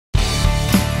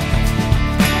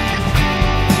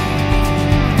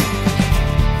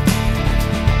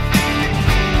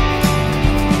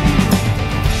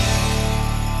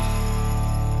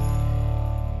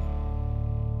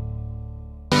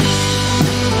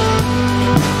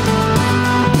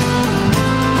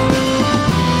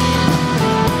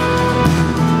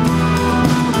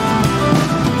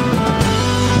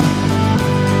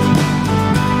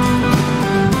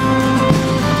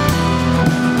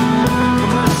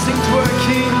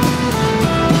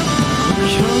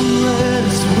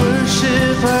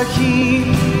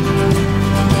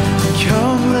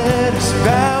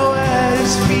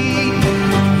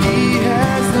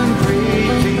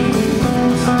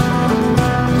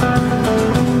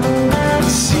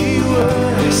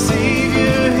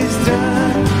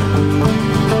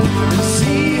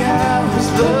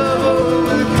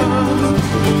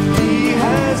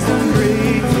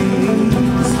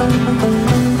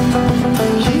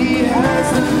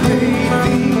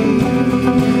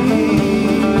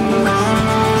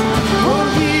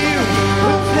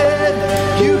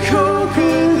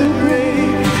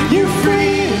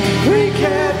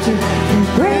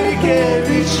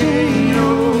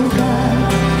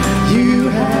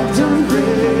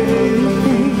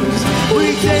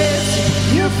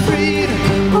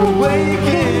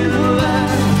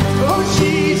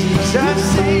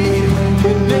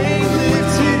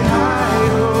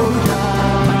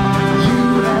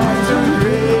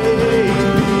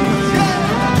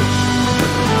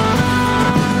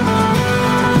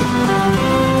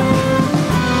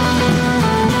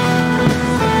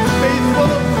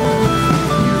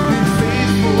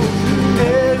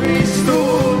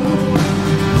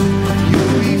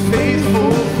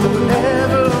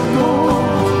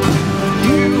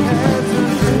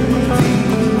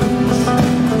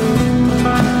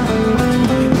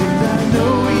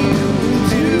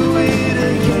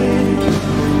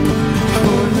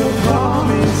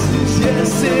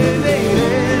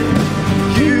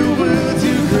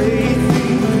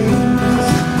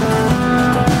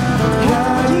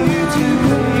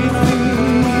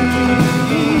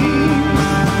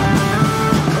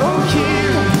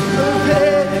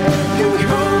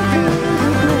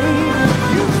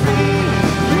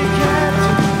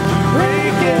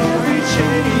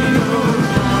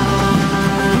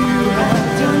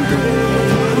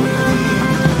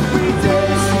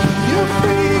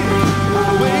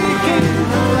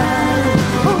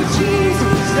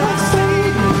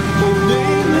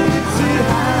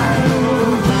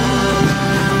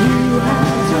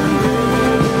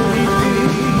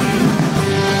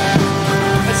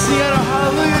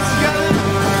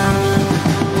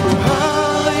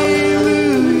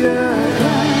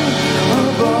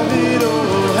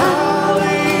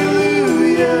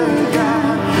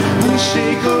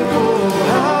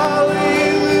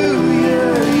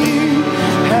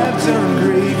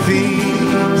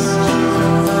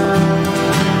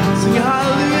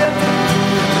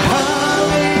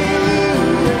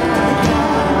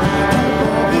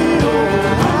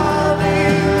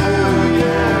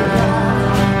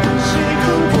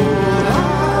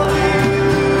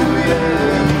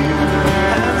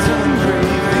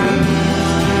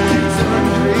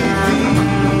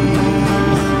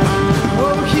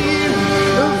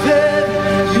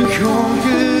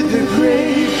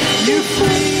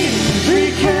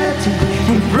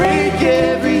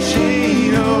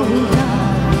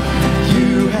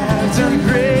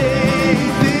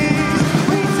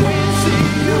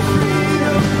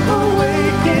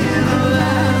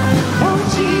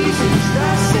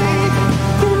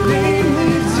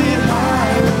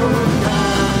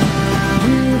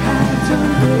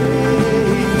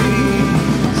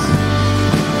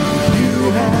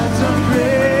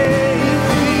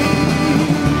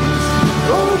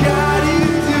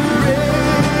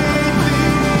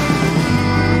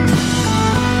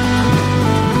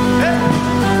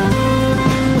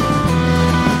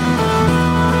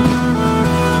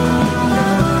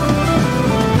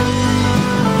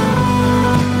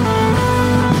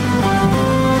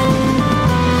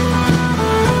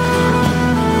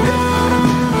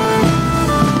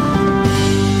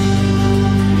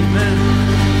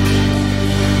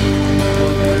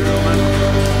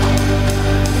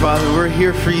Father, we're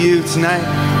here for you tonight.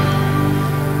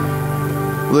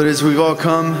 Lord, as we've all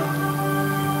come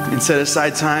and set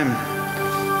aside time,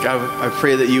 God, I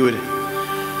pray that you would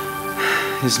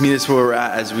just meet us where we're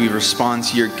at as we respond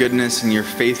to your goodness and your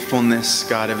faithfulness,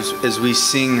 God, as we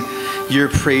sing your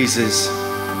praises.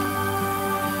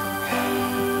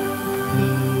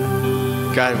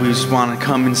 God, we just want to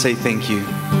come and say thank you.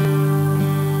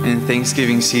 In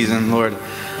Thanksgiving season, Lord,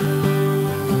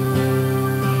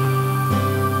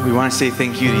 we want to say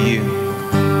thank you to you,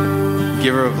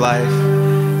 giver of life,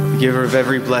 giver of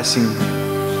every blessing.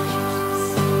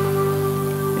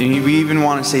 And we even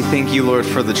want to say thank you, Lord,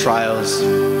 for the trials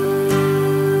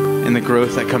and the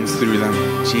growth that comes through them,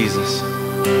 Jesus.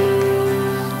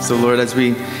 So, Lord, as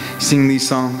we sing these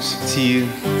songs to you,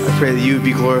 I pray that you would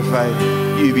be glorified,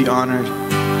 you would be honored.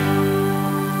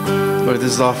 Lord,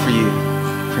 this is all for you.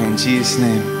 I pray in Jesus'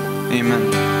 name,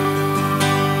 amen.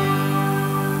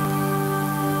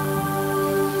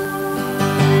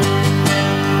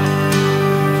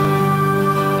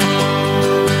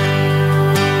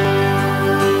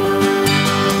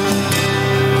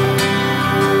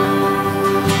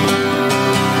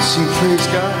 Praise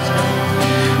God.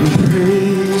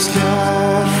 Praise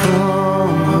God from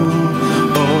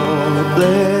whom all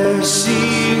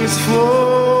blessings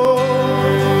flow.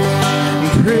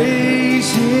 Praise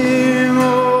Him,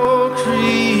 all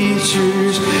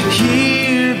creatures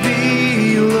here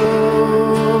below.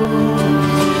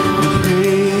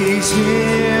 Praise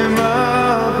Him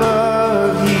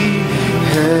above, ye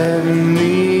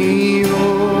heavenly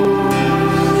hosts.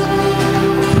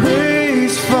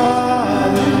 Praise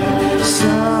Father,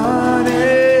 Son,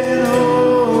 and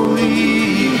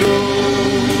Holy Ghost.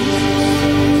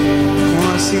 I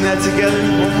want to sing that together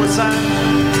one more time.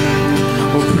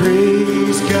 Oh,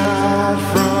 praise God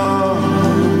from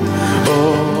whom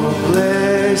all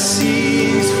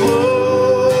blessings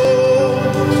flow.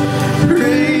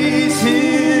 Praise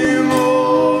Him,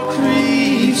 all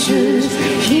creatures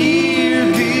here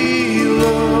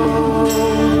below.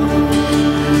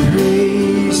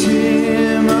 Praise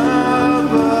Him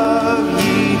above,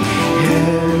 ye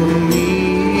heavenly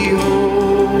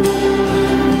hosts.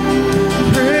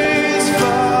 Praise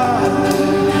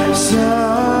Father, Son,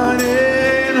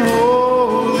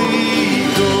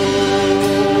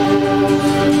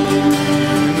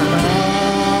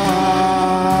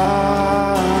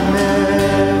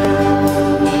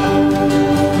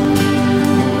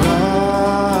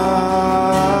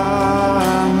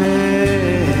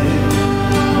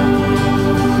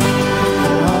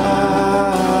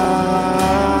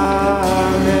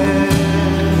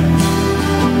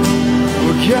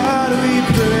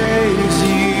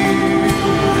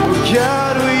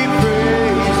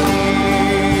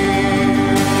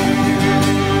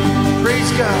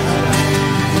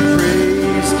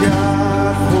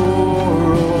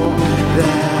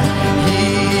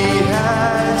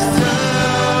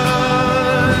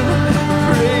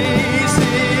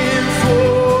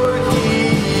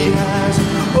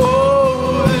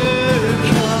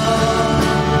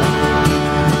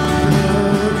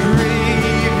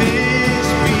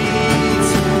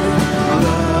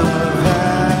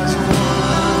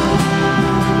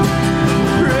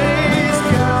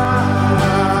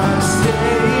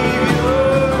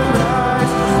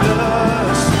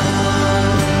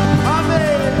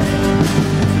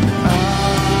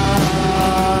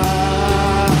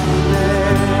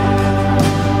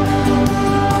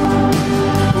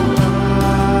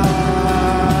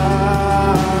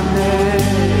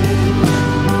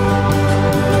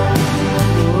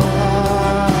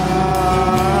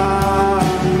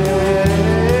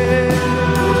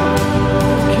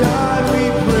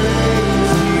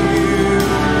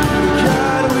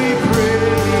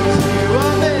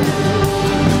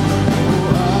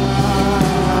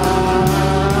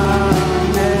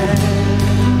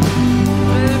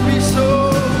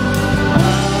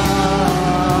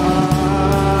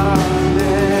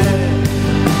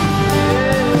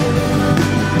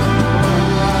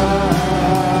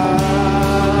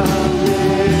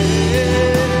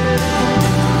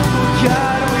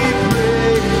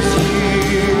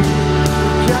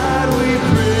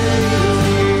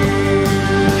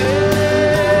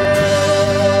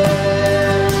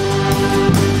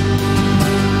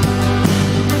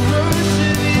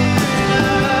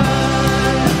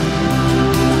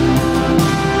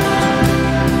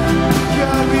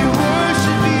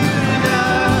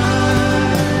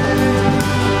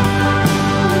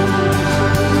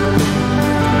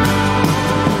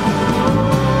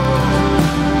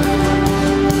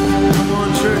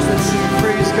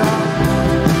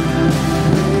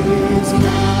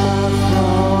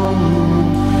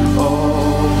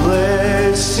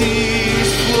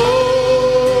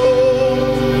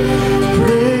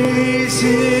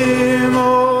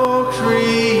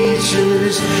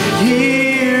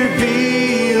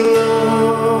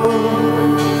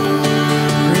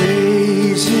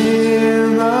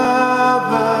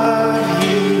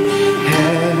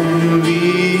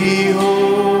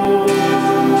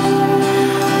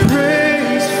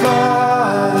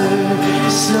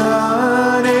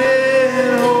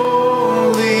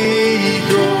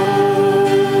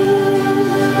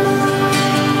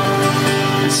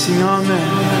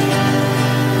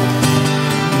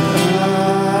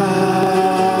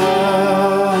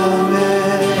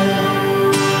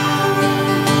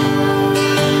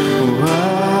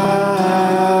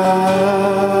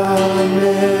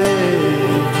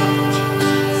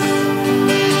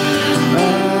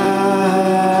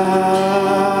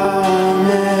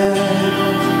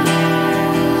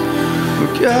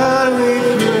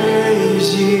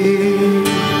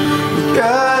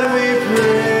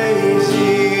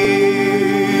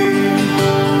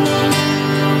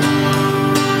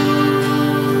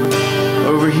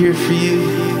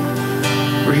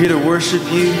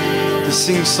 worship you, to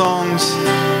sing songs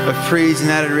of praise and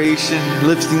adoration,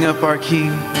 lifting up our King.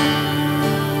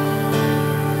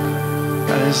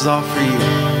 God, this is all for you.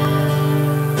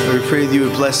 Lord, we pray that you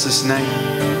would bless this night.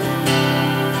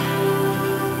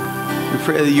 We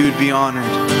pray that you would be honored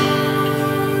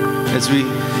as we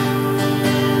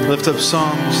lift up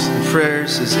songs and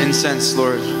prayers as incense,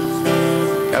 Lord.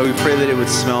 God, we pray that it would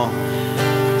smell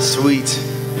sweet.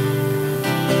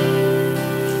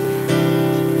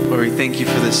 Lord, we thank you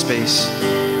for this space.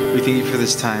 We thank you for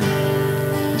this time.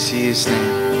 In Jesus'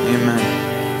 name,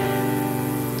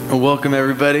 amen. Well, welcome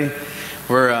everybody.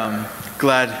 We're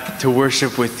glad to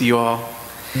worship with you all.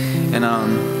 And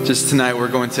just tonight we're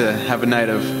going to have a night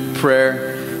of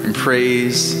prayer and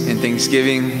praise and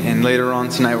thanksgiving. And later on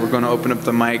tonight we're going to open up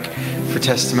the mic for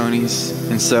testimonies.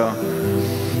 And so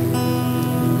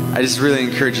I just really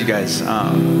encourage you guys,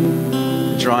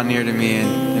 draw near to me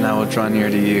and I will draw near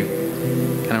to you.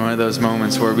 Kind of one of those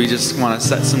moments where we just want to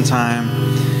set some time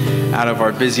out of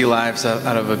our busy lives,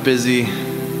 out of a busy,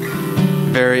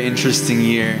 very interesting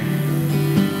year,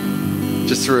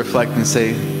 just to reflect and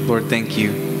say, Lord, thank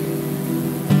you.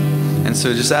 And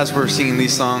so just as we're singing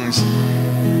these songs,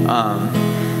 I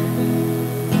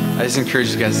just encourage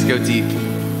you guys to go deep.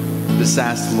 Just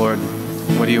ask the Lord,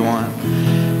 what do you want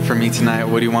from me tonight?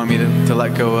 What do you want me to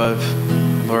let go of?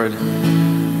 Lord,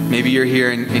 maybe you're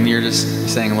here and you're just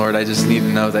saying, Lord, I just need to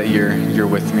know that you're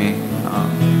with me.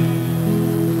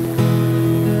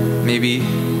 Maybe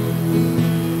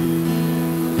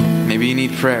you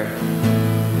need prayer.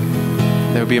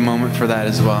 There will be a moment for that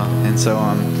as well. And so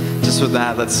just with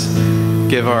that, let's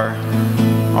give our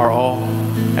all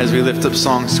as we lift up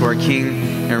songs to our King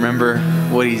and remember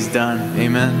what he's done.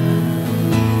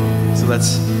 Amen. So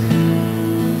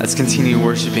let's continue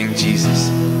worshiping Jesus.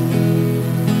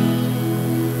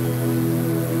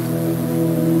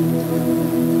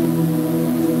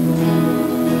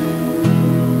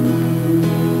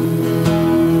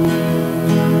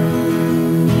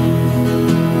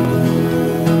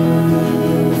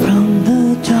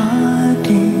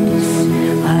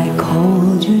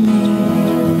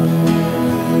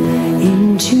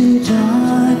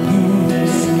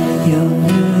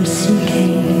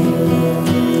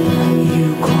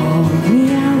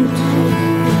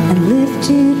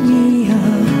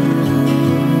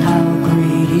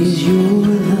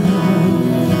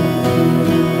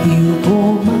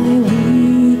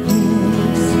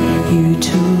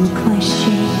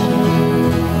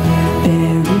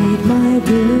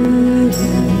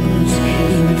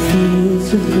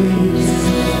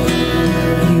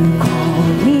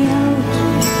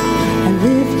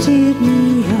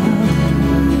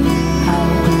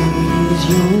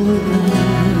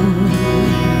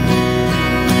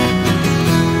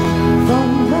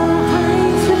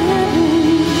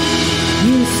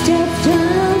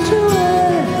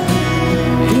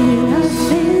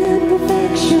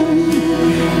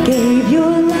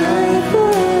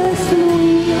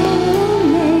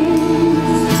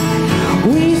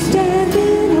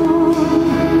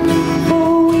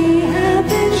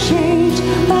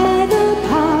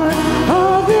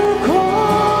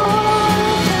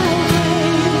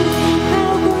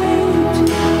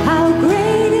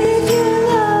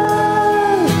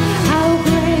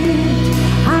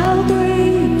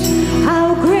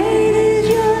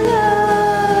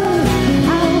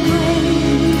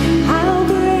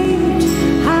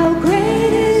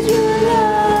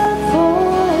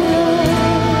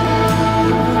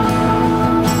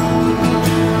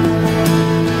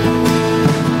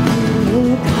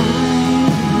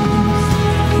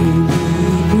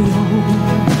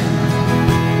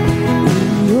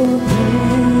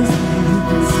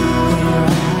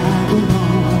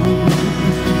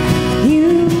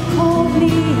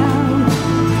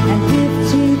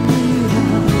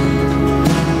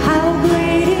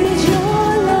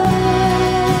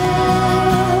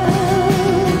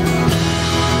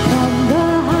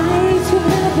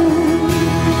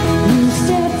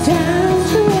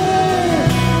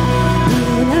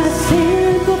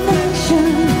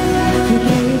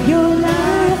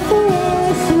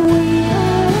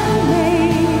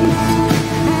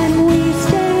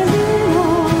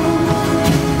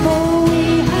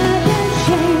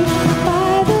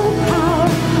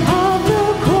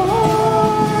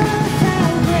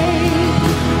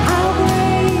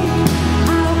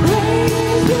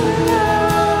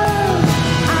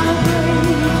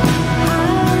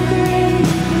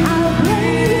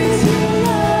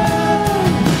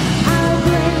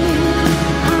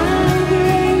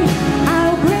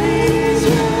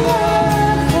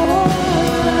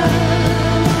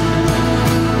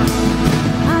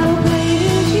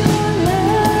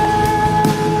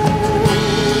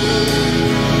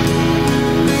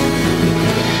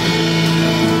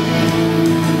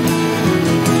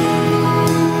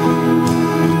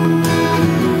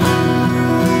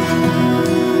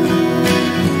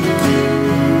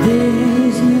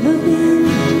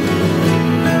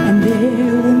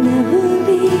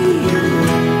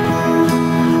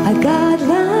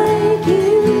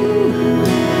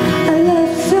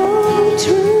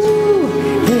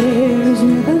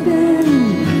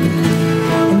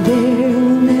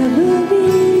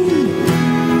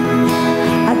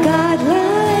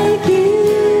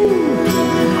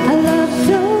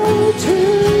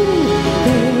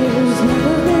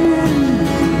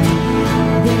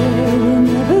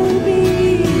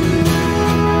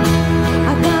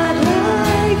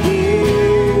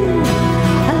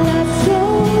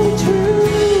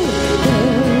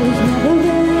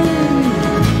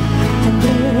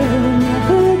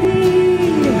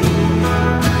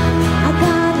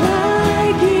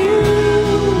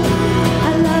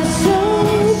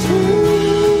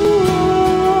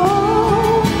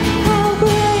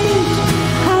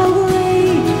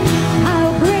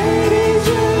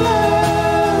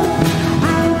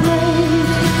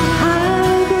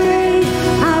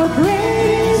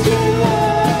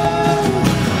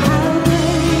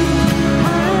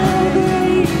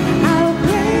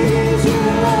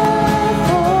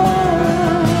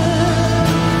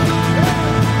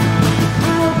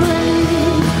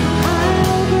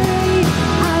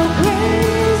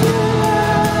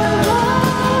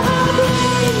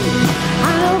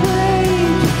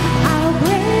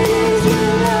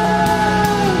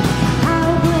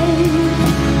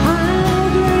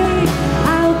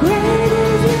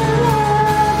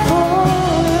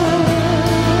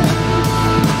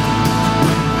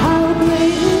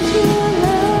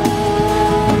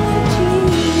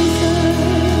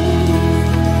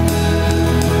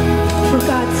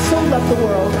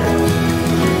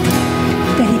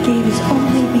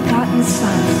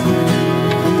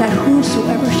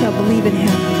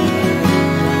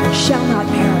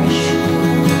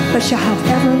 shall have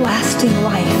everlasting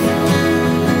life.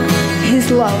 His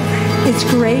love is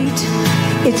great,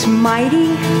 it's mighty,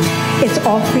 it's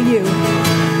all for you.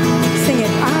 Sing it.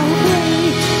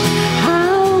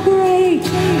 How great,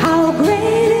 how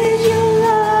great is your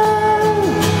love?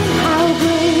 How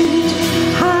great,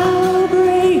 how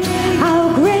great,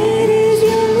 how great is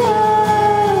your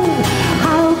love?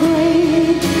 How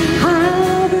great,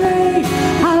 how great,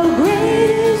 how great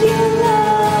is your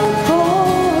love for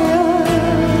us?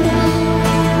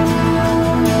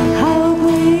 How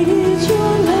great is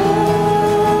your love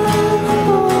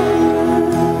for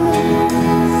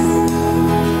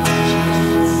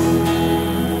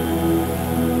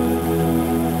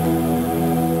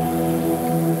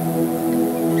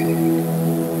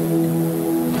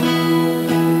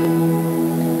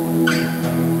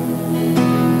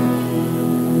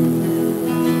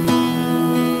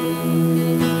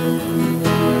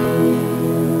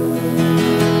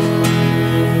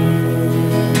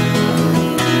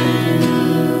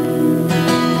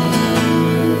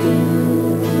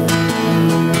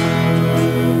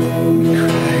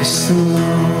Christ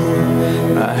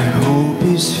alone, my hope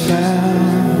is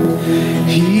found.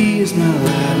 He is my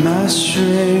light, my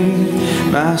strength,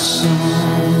 my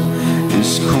song.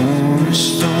 This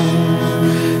cornerstone,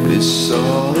 this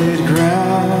solid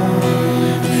ground,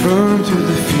 firm through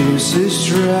the fiercest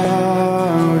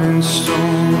drought and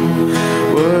storm.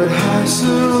 What heights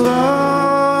of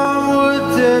love, what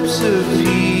depths of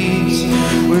peace,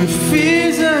 when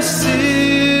fears are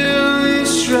still in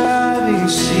striving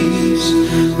seas.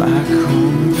 My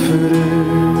comforter,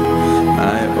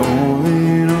 my all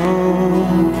in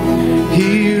all,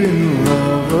 here in the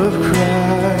love of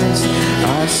Christ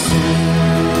I stand.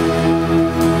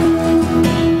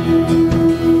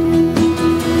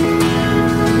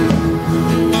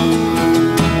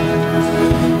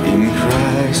 In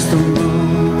Christ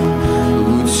alone,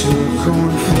 who took on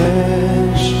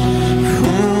flesh,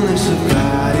 fullness of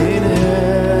God in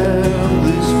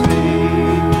helpless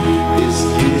babe, this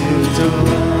gift of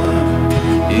love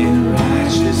in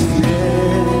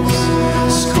righteousness,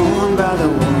 scorned by the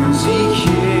ones he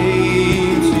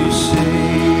came to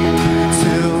save.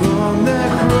 Till on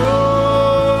that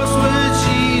cross where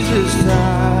Jesus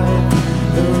died,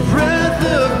 the wrath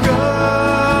of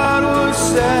God was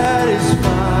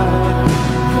satisfied.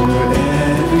 For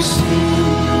every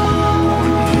sin on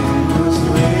him was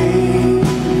laid.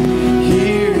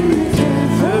 Here in the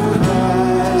death of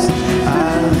Christ I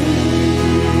live.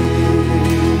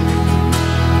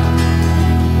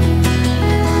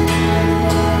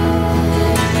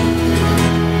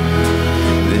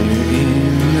 There in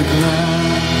the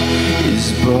ground his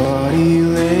body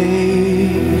lay,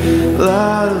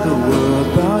 light of the world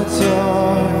by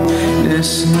darkness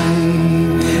slain,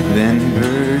 then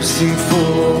bursting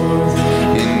forth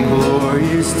in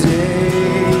glorious day,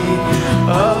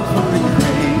 up from the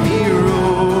grave he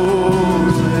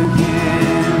rose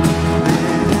again.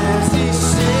 Then as he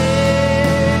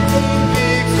said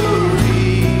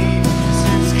victory,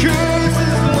 since curse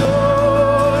has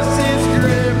lost its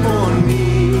grip on me,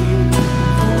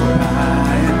 for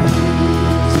I am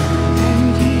his and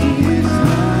he is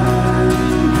mine,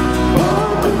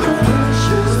 bought with the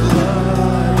precious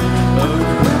blood of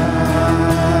Christ.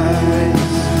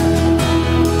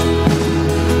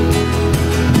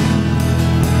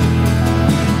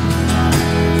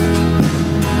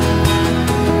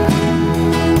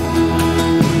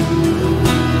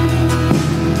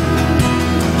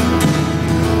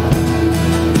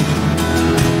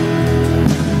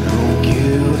 No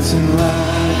guilt in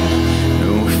life,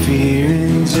 no fear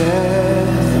in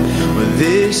death, but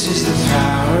this is the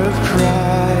power of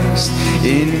Christ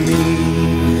in me.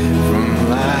 From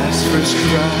life's first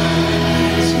cry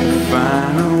to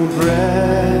final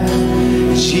breath,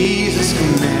 Jesus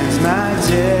commands my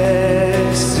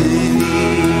destiny.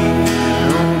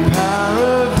 No power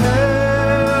of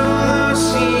hell, no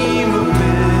scheme of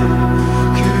man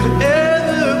could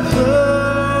ever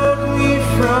pluck me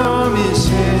from his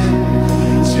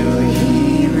hand, till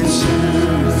he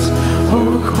returns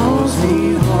or calls me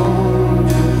home.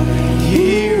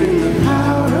 Here in the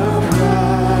power of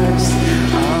Christ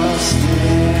I'll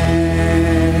stand.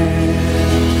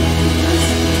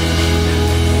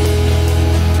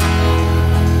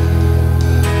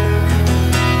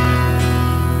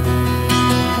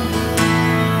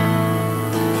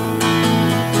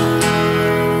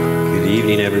 Good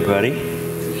evening, everybody.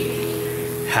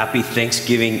 Happy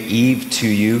Thanksgiving Eve to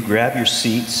you. Grab your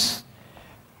seats.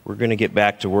 We're going to get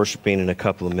back to worshiping in a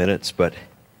couple of minutes, but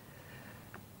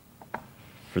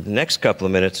for the next couple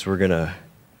of minutes, we're going to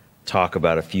talk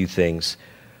about a few things.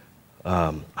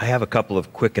 I have a couple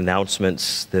of quick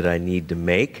announcements that I need to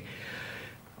make,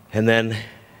 and then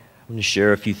I'm going to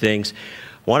share a few things.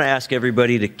 I want to ask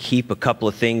everybody to keep a couple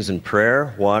of things in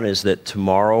prayer. One is that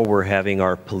tomorrow we're having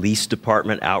our police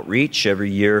department outreach.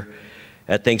 Every year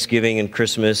at Thanksgiving and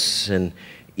Christmas and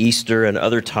Easter and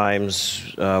other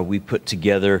times, we put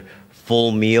together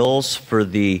full meals for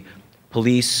the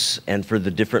police and for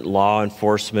the different law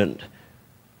enforcement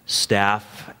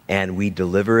staff, and we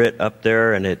deliver it up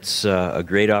there, and it's a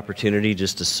great opportunity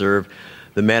just to serve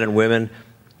the men and women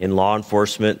in law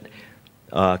enforcement.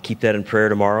 Keep that in prayer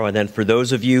tomorrow. And then for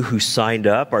those of you who signed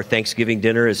up, our Thanksgiving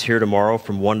dinner is here tomorrow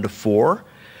from 1 to 4.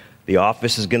 The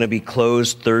office is going to be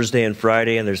closed Thursday and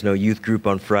Friday, and there's no youth group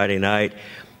on Friday night.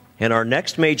 And our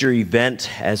next major event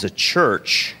as a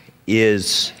church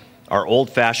is our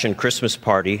old-fashioned Christmas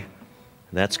party.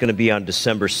 And that's going to be on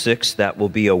December 6th. That will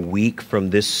be a week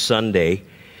from this Sunday.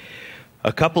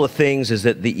 A couple of things is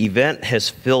that the event has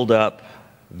filled up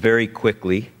very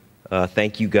quickly.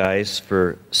 Thank you guys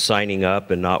for signing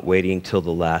up and not waiting till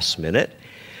the last minute.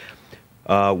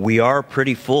 We are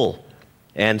pretty full.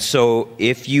 And so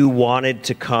if you wanted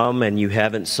to come and you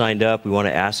haven't signed up, we want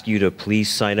to ask you to please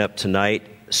sign up tonight.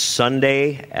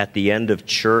 Sunday at the end of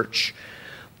church,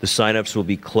 the sign-ups will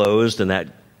be closed, and that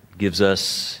gives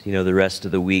us, the rest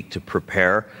of the week to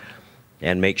prepare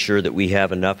and make sure that we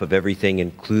have enough of everything,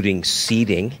 including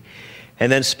seating.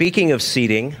 And then speaking of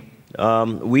seating,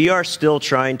 we are still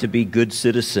trying to be good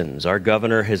citizens. Our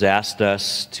governor has asked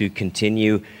us to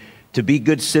continue to be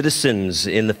good citizens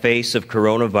in the face of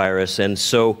coronavirus. And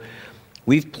so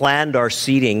we've planned our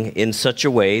seating in such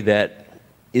a way that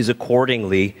is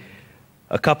accordingly.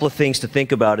 A couple of things to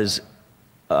think about is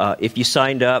if you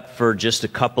signed up for just a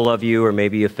couple of you or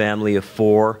maybe a family of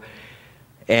 4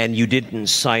 and you didn't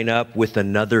sign up with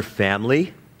another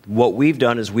family, what we've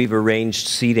done is we've arranged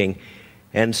seating.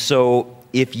 And so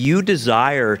if you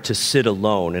desire to sit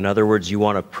alone, in other words, you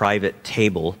want a private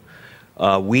table,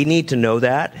 we need to know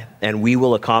that, and we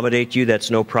will accommodate you.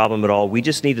 That's no problem at all. We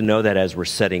just need to know that as we're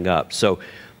setting up. So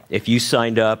if you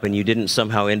signed up and you didn't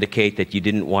somehow indicate that you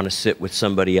didn't want to sit with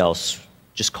somebody else,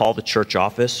 just call the church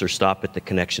office or stop at the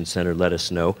Connection Center. Let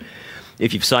us know.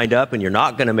 If you've signed up and you're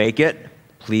not going to make it,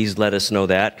 please let us know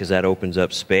that, because that opens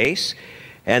up space.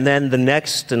 And then the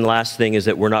next and last thing is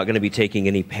that we're not going to be taking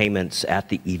any payments at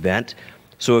the event.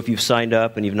 So if you've signed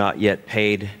up and you've not yet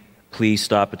paid, please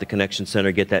stop at the Connection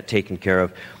Center, get that taken care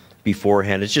of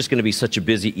beforehand. It's just going to be such a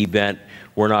busy event.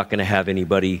 We're not going to have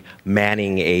anybody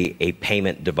manning a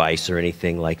payment device or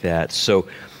anything like that. So,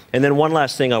 and then one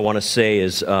last thing I want to say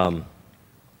is,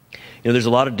 there's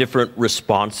a lot of different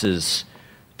responses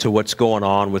to what's going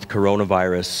on with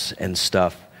coronavirus and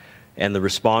stuff. And the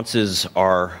responses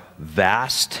are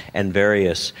vast and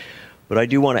various. But I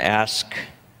do want to ask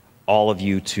all of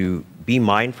you to be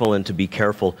mindful and to be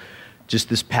careful. Just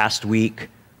this past week,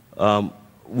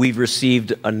 we've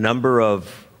received a number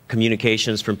of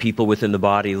communications from people within the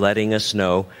body letting us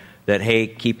know that, hey,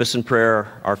 keep us in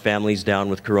prayer. Our family's down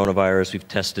with coronavirus. We've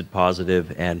tested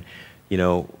positive. And,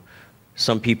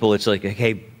 some people, it's like,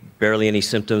 hey, barely any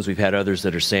symptoms. We've had others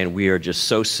that are saying, we are just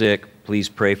so sick. Please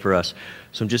pray for us.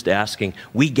 So I'm just asking,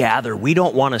 we gather. We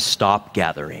don't want to stop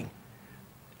gathering.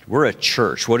 We're a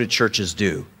church. What do churches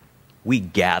do? We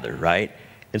gather, right?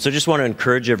 And so I just want to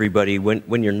encourage everybody,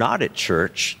 when you're not at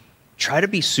church, try to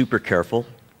be super careful,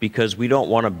 because we don't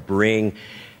want to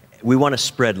we want to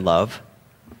spread love.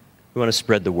 We want to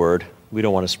spread the word. We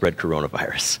don't want to spread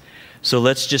coronavirus. So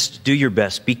let's just do your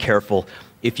best. Be careful.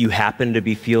 If you happen to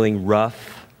be feeling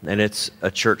rough and it's a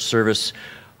church service,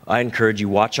 I encourage you,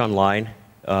 watch online.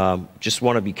 Just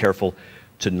want to be careful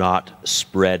to not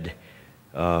spread.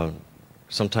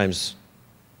 Sometimes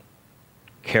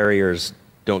carriers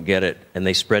don't get it, and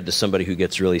they spread to somebody who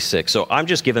gets really sick. So I'm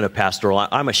just giving a pastoral.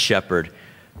 I'm a shepherd.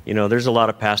 There's a lot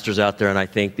of pastors out there, and I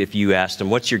think if you asked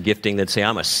them, what's your gifting? They'd say,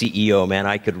 I'm a CEO, man.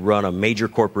 I could run a major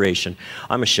corporation.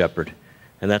 I'm a shepherd,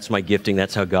 and that's my gifting.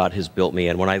 That's how God has built me.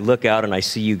 And when I look out and I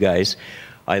see you guys,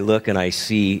 I look and I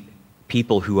see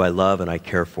people who I love and I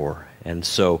care for. And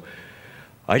so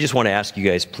I just want to ask you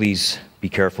guys, please be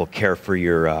careful, care for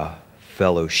your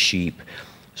fellow sheep.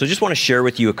 So I just want to share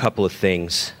with you a couple of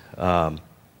things.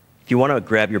 If you want to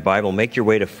grab your Bible, make your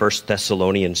way to 1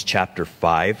 Thessalonians chapter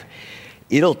 5.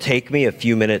 It'll take me a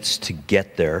few minutes to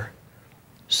get there.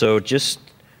 So just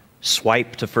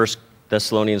swipe to 1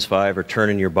 Thessalonians 5 or turn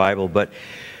in your Bible. But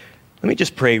let me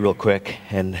just pray real quick,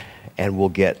 and we'll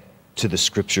get to the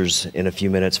scriptures in a few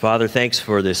minutes. Father, thanks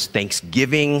for this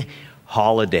Thanksgiving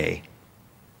holiday.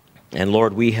 And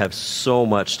Lord, we have so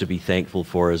much to be thankful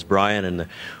for. As Brian and the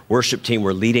worship team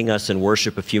were leading us in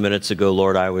worship a few minutes ago,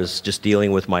 Lord, I was just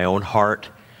dealing with my own heart,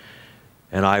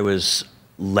 and I was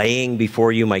laying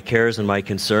before you my cares and my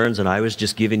concerns, and I was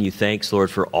just giving you thanks,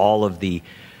 Lord, for all of the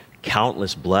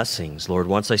countless blessings. Lord,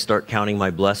 once I start counting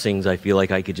my blessings, I feel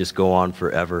like I could just go on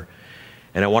forever.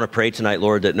 And I want to pray tonight,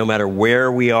 Lord, that no matter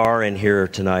where we are in here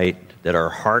tonight, that our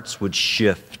hearts would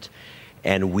shift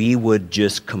and we would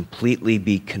just completely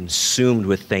be consumed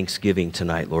with thanksgiving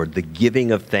tonight, Lord, the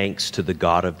giving of thanks to the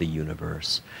God of the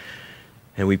universe.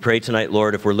 And we pray tonight,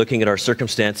 Lord, if we're looking at our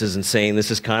circumstances and saying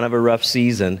this is kind of a rough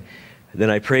season,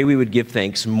 then I pray we would give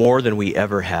thanks more than we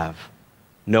ever have,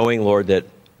 knowing, Lord, that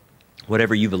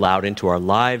whatever you've allowed into our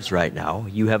lives right now,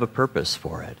 you have a purpose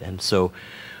for it. And so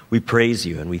we praise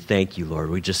you and we thank you, Lord.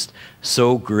 We're just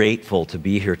so grateful to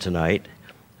be here tonight,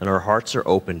 and our hearts are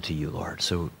open to you, Lord.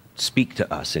 So speak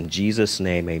to us. In Jesus'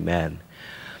 name, amen.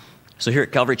 So here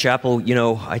at Calvary Chapel, you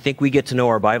know, I think we get to know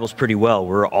our Bibles pretty well.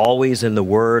 We're always in the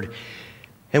Word.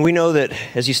 And we know that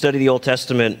as you study the Old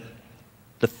Testament,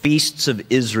 the feasts of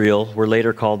Israel were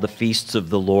later called the feasts of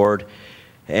the Lord.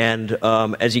 And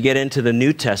as you get into the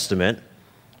New Testament,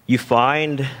 you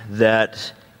find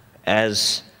that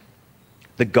as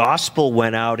the gospel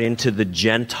went out into the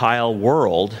Gentile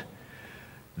world,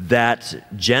 that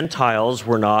Gentiles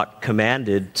were not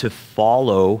commanded to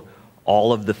follow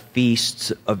all of the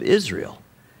feasts of Israel.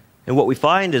 And what we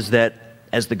find is that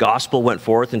as the gospel went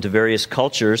forth into various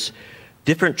cultures,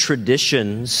 different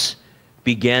traditions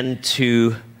began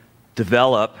to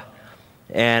develop.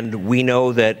 And we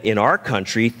know that in our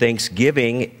country,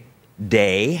 Thanksgiving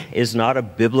Day is not a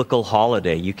biblical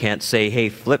holiday. You can't say, hey,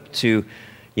 flip to,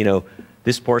 you know,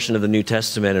 this portion of the New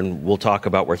Testament, and we'll talk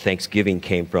about where Thanksgiving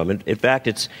came from. In fact,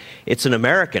 it's an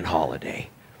American holiday.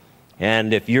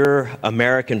 And if your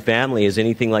American family is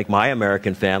anything like my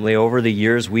American family, over the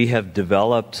years we have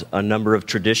developed a number of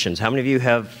traditions. How many of you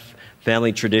have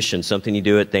family traditions, something you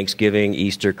do at Thanksgiving,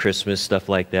 Easter, Christmas, stuff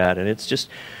like that? And it's just,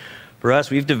 for us,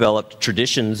 we've developed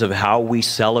traditions of how we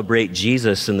celebrate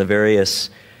Jesus in the various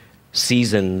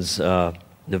seasons, the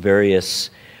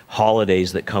various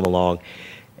holidays that come along.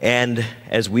 And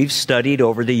as we've studied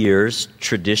over the years,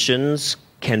 traditions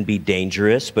can be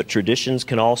dangerous, but traditions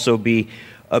can also be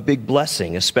a big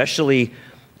blessing, especially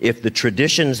if the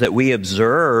traditions that we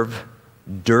observe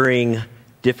during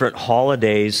different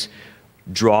holidays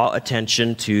draw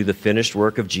attention to the finished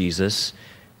work of Jesus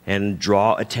and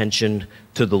draw attention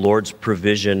to the Lord's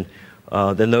provision,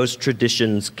 then those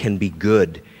traditions can be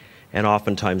good and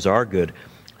oftentimes are good.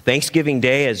 Thanksgiving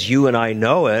Day, as you and I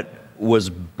know it,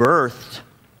 was birthed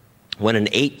when an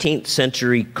 18th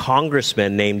century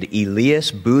congressman named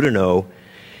Elias Boudinot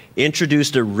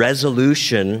introduced a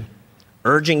resolution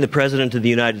urging the President of the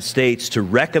United States to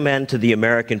recommend to the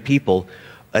American people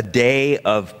a day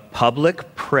of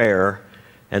public prayer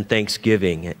and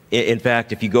thanksgiving. In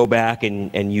fact, if you go back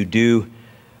and you do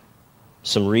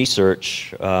some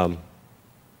research,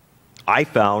 I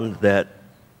found that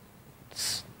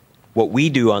what we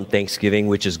do on Thanksgiving,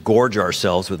 which is gorge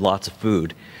ourselves with lots of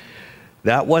food,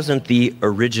 that wasn't the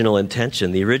original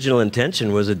intention. The original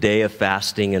intention was a day of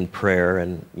fasting and prayer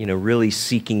and, you know, really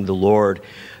seeking the Lord.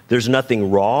 There's nothing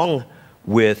wrong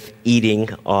with eating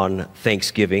on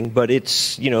Thanksgiving, but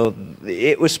it's, you know,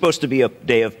 it was supposed to be a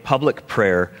day of public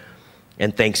prayer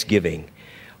and thanksgiving.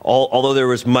 Although there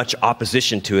was much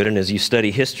opposition to it, and as you study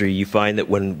history, you find that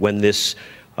when this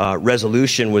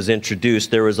resolution was introduced,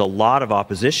 there was a lot of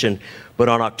opposition. But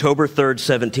on October 3rd,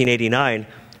 1789,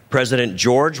 President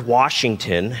George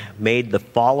Washington made the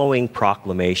following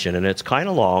proclamation, and it's kind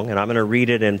of long, and I'm going to read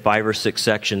it in 5 or 6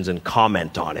 sections and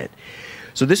comment on it.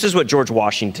 So this is what George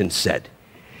Washington said.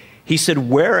 He said,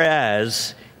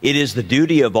 "Whereas it is the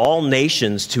duty of all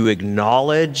nations to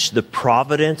acknowledge the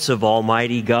providence of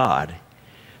Almighty God,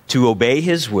 to obey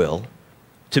His will,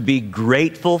 to be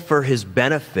grateful for His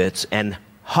benefits, and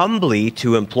humbly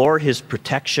to implore His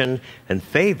protection and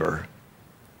favor,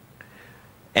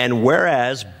 and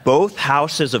whereas both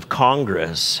houses of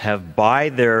Congress have by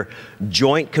their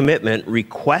joint commitment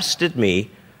requested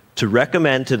me to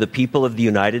recommend to the people of the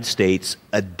United States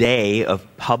a day of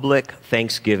public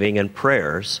thanksgiving and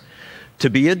prayers to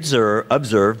be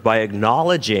observed by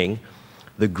acknowledging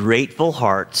the grateful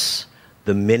hearts,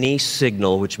 the many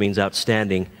signal, which means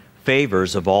outstanding,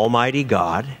 favors of Almighty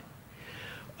God,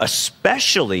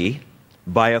 especially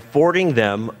by affording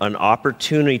them an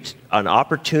opportunity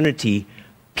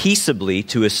peaceably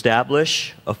to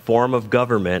establish a form of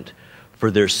government for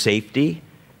their safety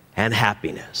and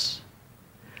happiness.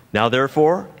 Now,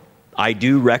 therefore, I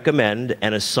do recommend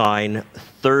and assign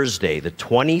Thursday, the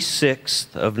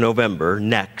 26th of November,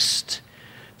 next,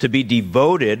 to be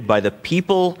devoted by the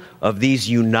people of these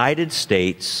United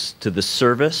States to the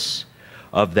service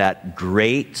of that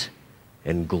great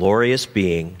and glorious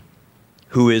being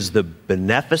who is the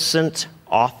beneficent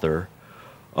author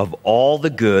of all the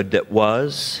good that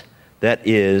was, that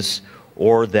is,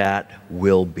 or that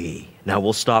will be. Now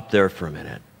we'll stop there for a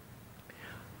minute.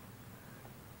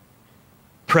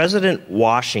 President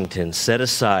Washington set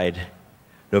aside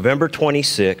November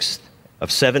 26th of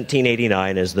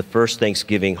 1789 as the first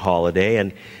Thanksgiving holiday,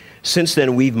 and since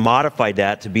then we've modified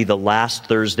that to be the last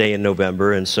Thursday in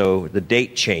November, and so the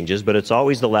date changes, but it's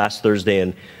always the last Thursday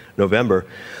in November.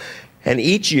 And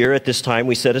each year at this time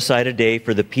we set aside a day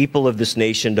for the people of this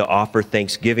nation to offer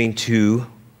thanksgiving to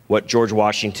what George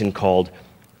Washington called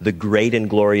the great and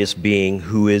glorious being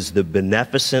who is the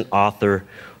beneficent author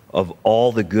of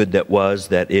all the good that was,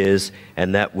 that is,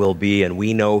 and that will be. And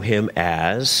we know him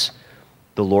as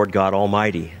the Lord God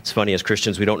Almighty. It's funny, as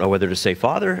Christians, we don't know whether to say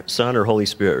Father, Son, or Holy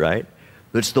Spirit, right?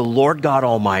 But it's the Lord God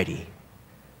Almighty,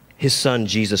 his Son,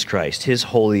 Jesus Christ, his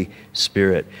Holy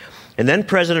Spirit. And then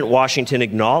President Washington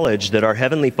acknowledged that our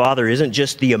Heavenly Father isn't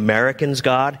just the Americans'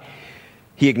 God.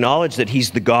 He acknowledged that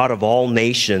he's the God of all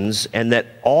nations and that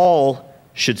all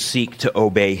should seek to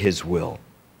obey his will.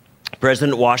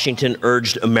 President Washington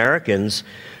urged Americans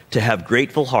to have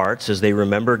grateful hearts as they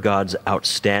remember God's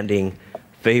outstanding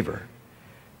favor.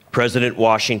 President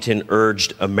Washington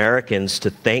urged Americans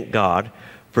to thank God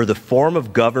for the form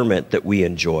of government that we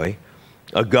enjoy,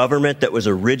 a government that was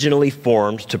originally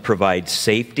formed to provide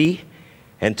safety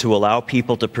and to allow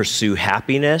people to pursue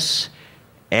happiness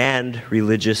and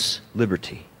religious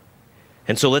liberty.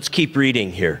 And so let's keep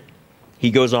reading here.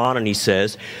 He goes on and he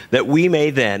says, that we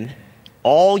may then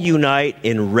all unite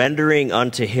in rendering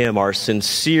unto him our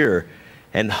sincere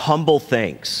and humble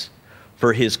thanks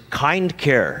for his kind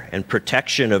care and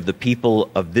protection of the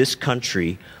people of this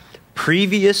country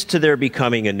previous to their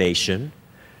becoming a nation,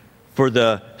 for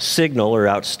the signal or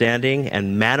outstanding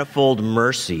and manifold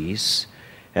mercies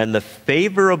and the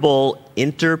favorable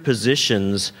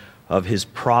interpositions of his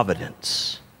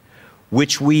providence,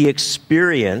 which we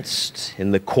experienced in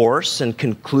the course and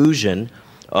conclusion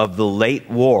of the late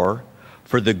war,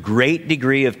 for the great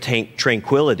degree of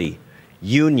tranquility,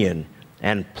 union,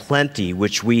 and plenty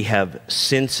which we have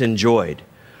since enjoyed,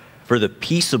 for the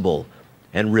peaceable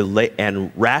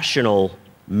and rational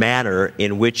manner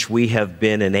in which we have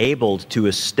been enabled to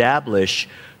establish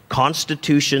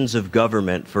constitutions of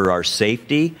government for our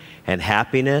safety and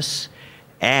happiness,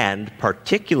 and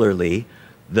particularly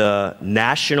the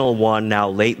national one now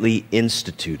lately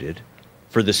instituted,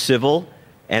 for the civil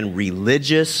and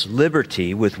religious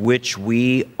liberty with which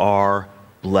we are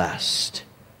blessed.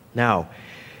 Now,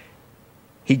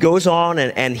 he goes on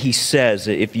and he says,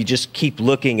 if you just keep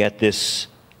looking at this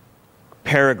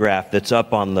paragraph that's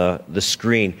up on the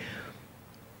screen,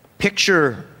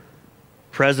 picture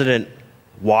President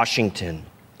Washington,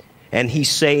 and he's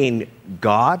saying,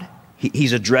 God,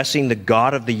 he's addressing the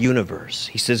God of the universe.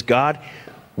 He says, God,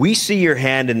 we see your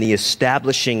hand in the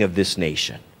establishing of this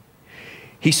nation.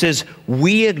 He says,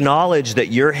 we acknowledge that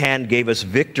your hand gave us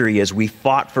victory as we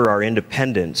fought for our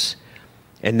independence,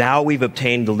 and now we've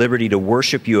obtained the liberty to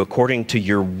worship you according to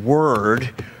your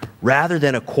word rather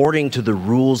than according to the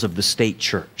rules of the state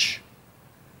church.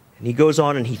 And he goes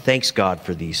on and he thanks God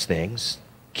for these things.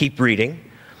 Keep reading.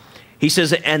 He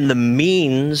says, and the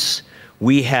means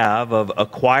we have of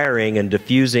acquiring and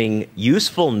diffusing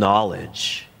useful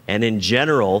knowledge, and in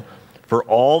general, for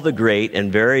all the great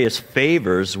and various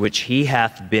favors which he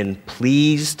hath been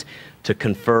pleased to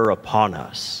confer upon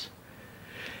us.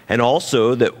 And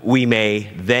also that we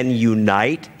may then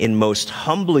unite in most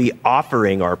humbly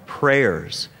offering our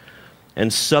prayers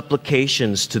and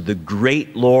supplications to the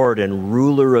great Lord and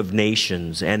ruler of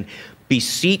nations, and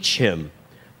beseech him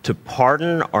to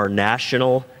pardon our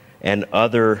national and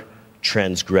other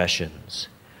transgressions.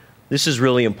 This is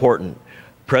really important.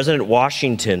 President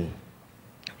Washington,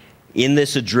 in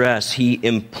this address, he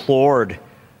implored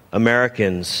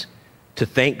Americans to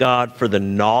thank God for the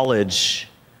knowledge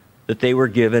that they were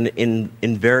given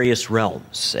in various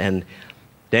realms. And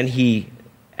then he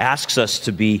asks us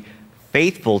to be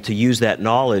faithful to use that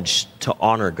knowledge to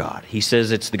honor God. He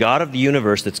says it's the God of the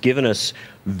universe that's given us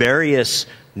various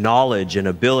knowledge and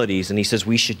abilities, and he says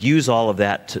we should use all of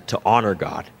that to honor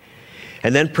God.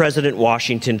 And then President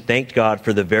Washington thanked God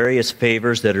for the various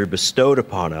favors that are bestowed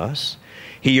upon us.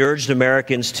 He urged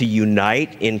Americans to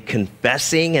unite in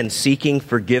confessing and seeking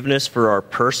forgiveness for our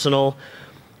personal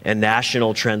and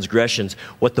national transgressions,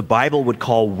 what the Bible would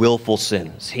call willful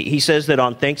sins. He says that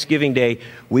on Thanksgiving Day,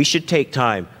 we should take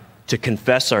time to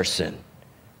confess our sin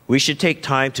we should take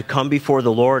time to come before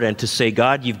the Lord and to say,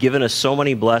 God, you've given us so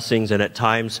many blessings, and at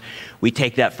times we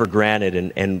take that for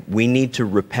granted, and we need to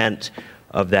repent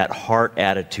of that heart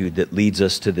attitude that leads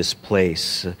us to this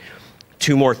place.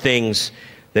 Two more things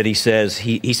that he says.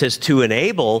 He says to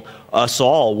enable us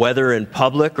all, whether in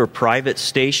public or private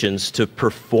stations, to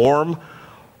perform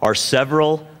our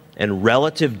several and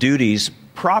relative duties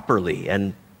properly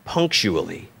and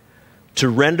punctually, to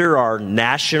render our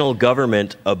national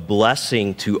government a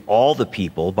blessing to all the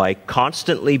people by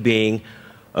constantly being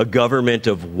a government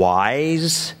of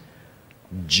wise,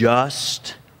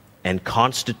 just, and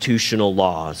constitutional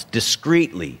laws,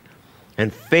 discreetly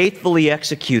and faithfully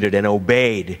executed and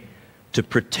obeyed, to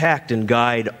protect and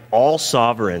guide all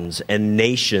sovereigns and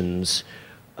nations,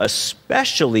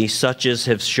 especially such as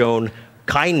have shown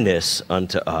kindness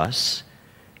unto us,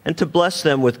 and to bless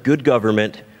them with good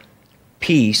government,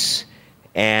 peace,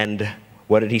 and,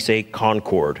 what did he say,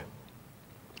 concord.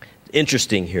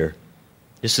 Interesting here.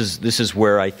 This is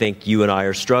where I think you and I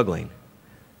are struggling,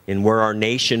 and where our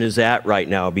nation is at right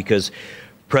now, because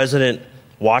President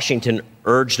Washington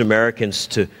urged Americans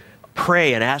to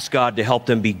pray and ask God to help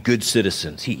them be good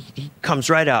citizens. He comes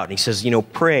right out and he says,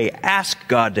 pray, ask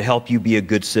God to help you be a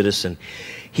good citizen.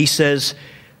 He says,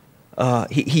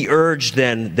 he urged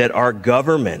then that our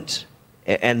government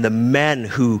and the men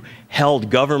who held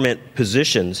government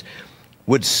positions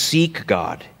would seek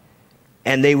God,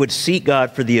 and they would seek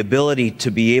God for the ability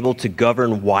to be able to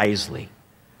govern wisely,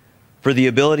 for the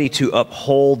ability to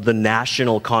uphold the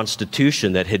national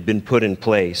constitution that had been put in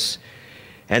place,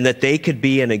 and that they could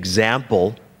be an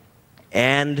example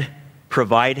and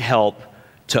provide help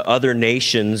to other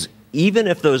nations, even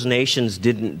if those nations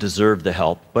didn't deserve the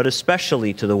help, but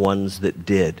especially to the ones that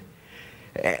did.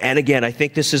 And again, I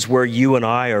think this is where you and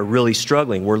I are really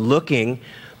struggling. We're looking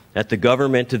at the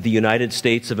government of the United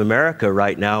States of America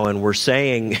right now, and we're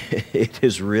saying it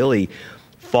has really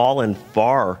fallen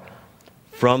far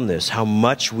from this, how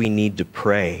much we need to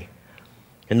pray.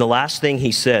 And the last thing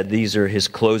he said, these are his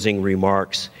closing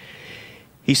remarks.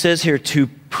 He says here to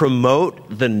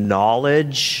promote the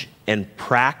knowledge and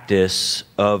practice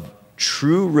of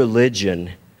true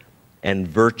religion and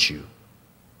virtue,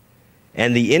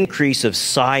 and the increase of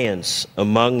science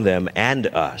among them and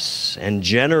us, and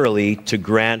generally to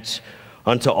grant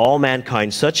unto all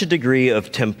mankind such a degree of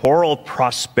temporal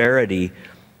prosperity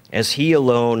as he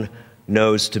alone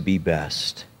knows to be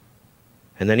best.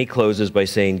 And then he closes by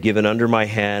saying, given under my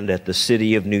hand at the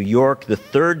city of New York, the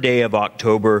 3rd day of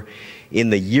October, in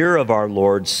the year of our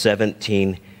Lord,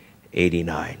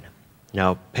 1789.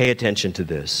 Now, pay attention to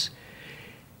this.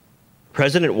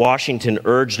 President Washington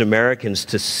urged Americans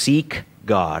to seek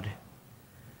God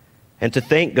and to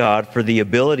thank God for the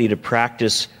ability to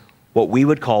practice what we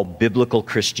would call biblical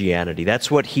Christianity. That's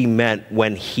what he meant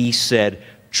when he said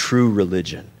true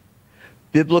religion.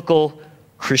 Biblical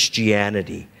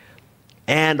Christianity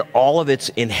and all of its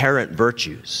inherent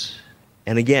virtues.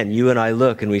 And again, you and I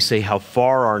look and we say how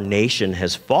far our nation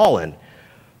has fallen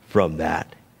from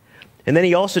that. And then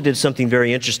he also did something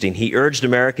very interesting. He urged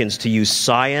Americans to use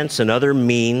science and other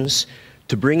means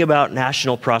to bring about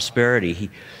national prosperity.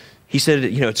 He said,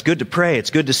 it's good to pray, it's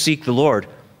good to seek the Lord,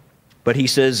 but he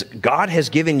says, God has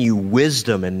given you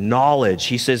wisdom and knowledge.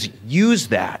 He says, use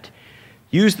that.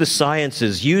 Use the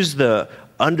sciences, use the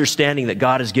understanding that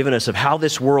God has given us of how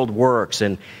this world works,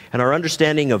 and our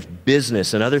understanding of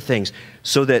business and other things,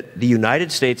 so that the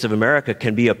United States of America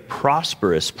can be a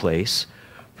prosperous place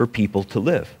for people to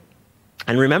live.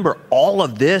 And remember, all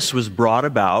of this was brought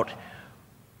about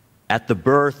at the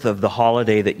birth of the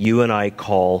holiday that you and I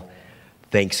call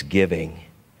Thanksgiving.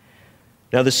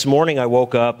 Now, this morning I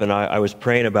woke up and I was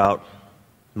praying about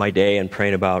my day and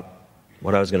praying about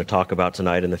what I was going to talk about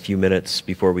tonight in a few minutes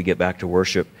before we get back to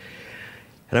worship.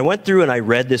 And I went through and I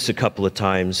read this a couple of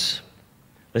times.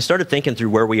 I started thinking through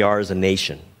where we are as a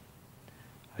nation.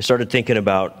 I started thinking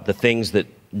about the things that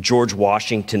George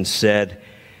Washington said,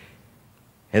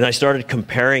 and I started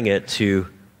comparing it to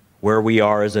where we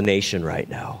are as a nation right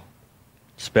now,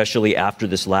 especially after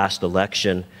this last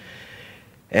election.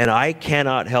 And I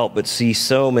cannot help but see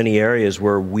so many areas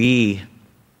where we,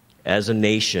 as a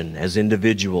nation, as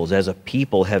individuals, as a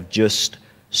people, have just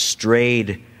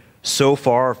strayed so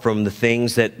far from the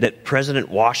things that President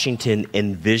Washington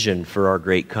envisioned for our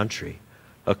great country.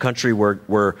 A country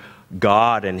where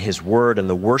God and His Word and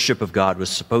the worship of God was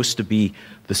supposed to be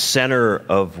the center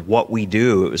of what we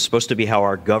do. It was supposed to be how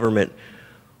our government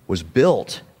was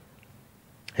built.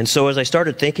 And so as I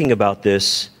started thinking about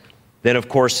this, then of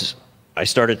course I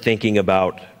started thinking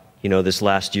about, this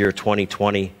last year,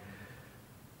 2020.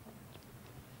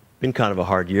 Been kind of a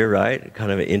hard year, right?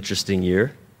 Kind of an interesting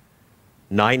year.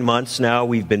 9 months now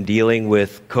we've been dealing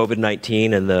with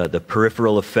COVID-19 and the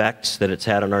peripheral effects that it's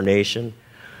had on our nation.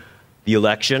 The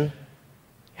election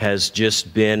has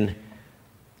just been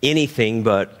anything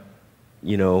but,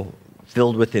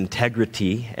 filled with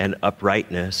integrity and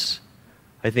uprightness.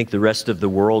 I think the rest of the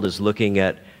world is looking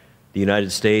at the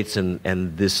United States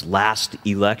and this last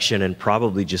election and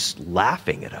probably just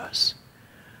laughing at us,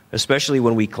 especially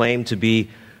when we claim to be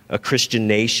a Christian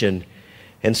nation.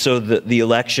 And so the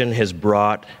election has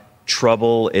brought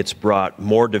trouble. It's brought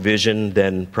more division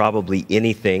than probably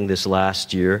anything this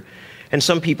last year. And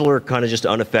some people are kind of just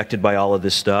unaffected by all of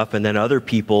this stuff. And then other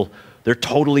people, they're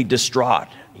totally distraught.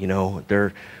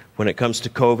 When it comes to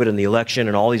COVID and the election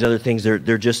and all these other things,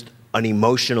 they're just an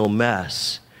emotional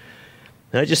mess.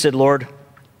 And I just said, Lord,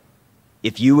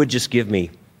 if you would just give me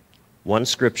one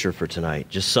scripture for tonight,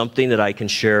 just something that I can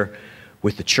share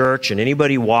with the church and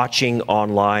anybody watching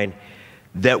online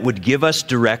that would give us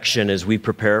direction as we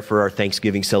prepare for our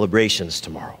Thanksgiving celebrations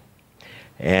tomorrow.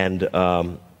 And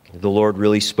the Lord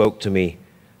really spoke to me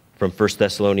from 1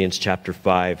 Thessalonians chapter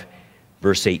 5,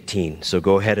 verse 18. So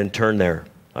go ahead and turn there.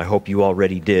 I hope you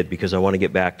already did, because I want to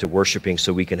get back to worshiping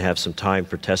so we can have some time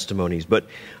for testimonies. But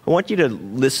I want you to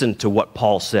listen to what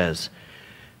Paul says.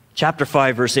 Chapter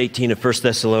 5, verse 18 of 1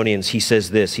 Thessalonians, he says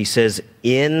this. He says,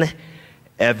 "In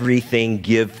everything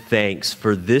give thanks,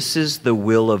 for this is the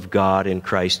will of God in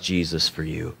Christ Jesus for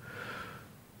you."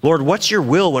 Lord, what's your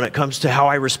will when it comes to how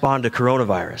I respond to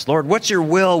coronavirus? Lord, what's your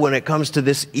will when it comes to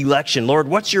this election? Lord,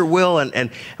 what's your will? And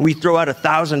we throw out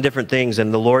 1,000 different things,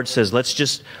 and the Lord says, let's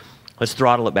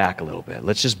throttle it back a little bit.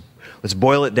 Let's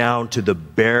boil it down to the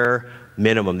bare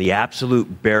minimum, the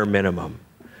absolute bare minimum.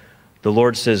 The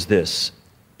Lord says this,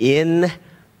 in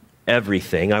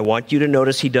everything. I want you to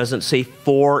notice he doesn't say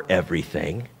for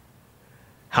everything.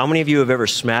 How many of you have ever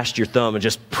smashed your thumb and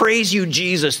just praise you,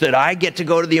 Jesus, that I get to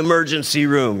go to the emergency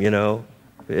room,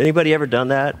 Anybody ever done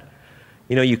that?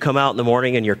 You come out in the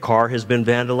morning and your car has been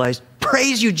vandalized.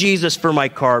 Praise you, Jesus, for my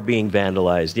car being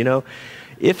vandalized,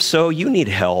 If so, you need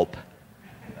help.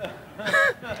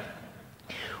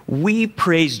 We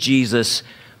praise Jesus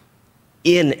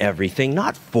in everything,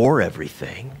 not for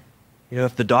everything.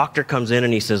 If the doctor comes in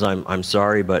and he says, I'm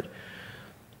sorry, but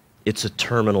it's a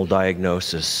terminal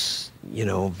diagnosis,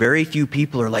 very few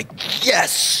people are like,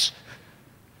 yes!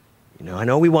 I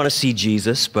know we want to see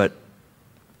Jesus, but,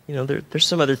 there's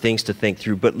some other things to think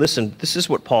through. But listen, this is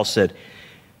what Paul said.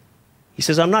 He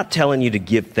says, I'm not telling you to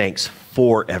give thanks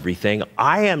for everything.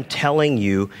 I am telling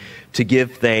you to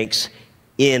give thanks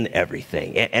in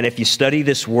everything. And if you study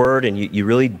this word and you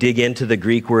really dig into the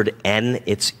Greek word en,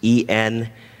 it's E-N,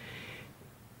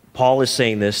 Paul is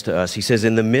saying this to us. He says,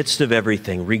 in the midst of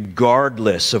everything,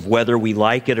 regardless of whether we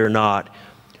like it or not,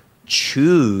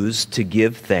 choose to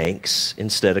give thanks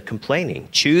instead of complaining.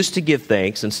 Choose to give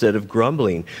thanks instead of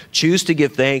grumbling. Choose to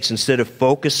give thanks instead of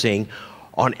focusing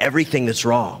on everything that's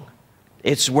wrong.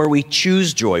 It's where we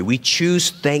choose joy. We choose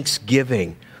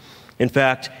thanksgiving. In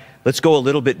fact, let's go a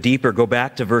little bit deeper. Go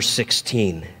back to verse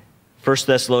 16. 1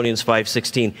 Thessalonians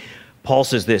 5:16. Paul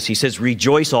says this. He says,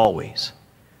 rejoice always.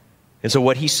 And so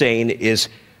what he's saying is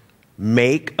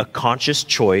make a conscious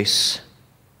choice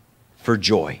for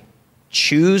joy.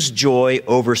 Choose joy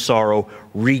over sorrow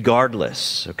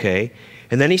regardless, okay?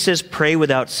 And then he says pray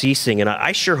without ceasing. And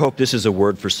I sure hope this is a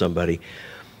word for somebody.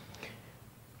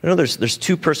 There's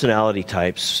two personality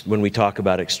types when we talk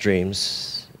about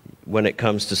extremes when it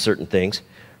comes to certain things.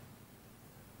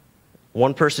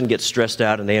 One person gets stressed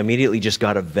out and they immediately just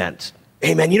got to vent.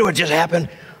 Hey man, you know what just happened?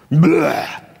 Blah.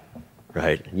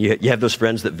 Right? You have those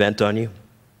friends that vent on you,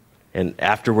 and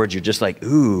afterwards you're just like,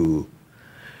 ooh.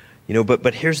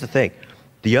 But here's the thing.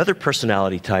 The other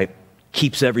personality type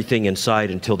keeps everything inside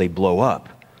until they blow up.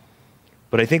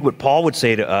 But I think what Paul would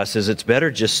say to us is it's better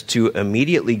just to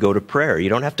immediately go to prayer. You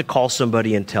don't have to call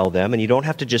somebody and tell them, and you don't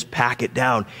have to just pack it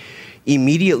down.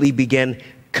 Immediately begin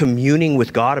communing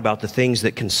with God about the things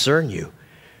that concern you,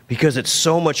 because it's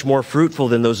so much more fruitful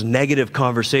than those negative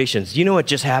conversations. You know what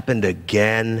just happened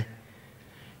again?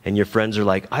 And your friends are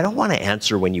like, I don't want to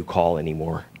answer when you call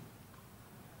anymore,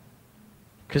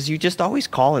 because you just always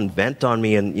call and vent on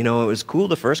me. And, it was cool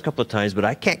the first couple of times, but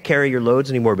I can't carry your loads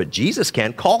anymore. But Jesus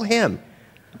can. Call him.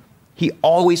 He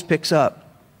always picks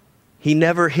up. He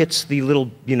never hits the little,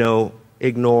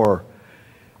 ignore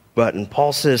button.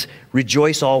 Paul says,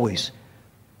 rejoice always.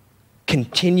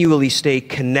 Continually stay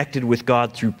connected with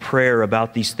God through prayer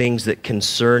about these things that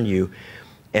concern you.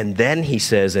 And then he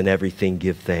says, in everything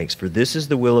give thanks, for this is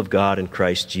the will of God in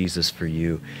Christ Jesus for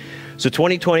you. So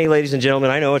 2020, ladies and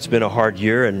gentlemen, I know it's been a hard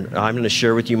year, and I'm going to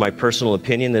share with you my personal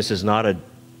opinion. This is not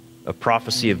a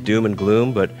prophecy of doom and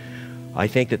gloom, but I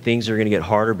think that things are going to get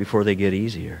harder before they get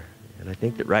easier. And I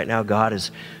think that right now God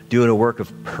is doing a work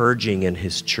of purging in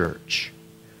his church.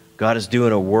 God is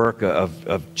doing a work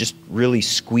of just really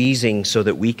squeezing so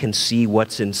that we can see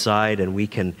what's inside and we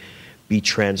can be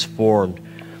transformed.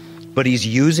 But he's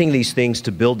using these things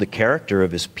to build the character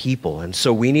of his people. And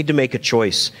so we need to make a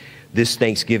choice this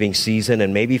Thanksgiving season,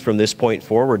 and maybe from this point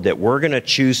forward, that we're going to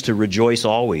choose to rejoice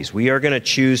always. We are going to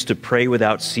choose to pray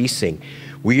without ceasing.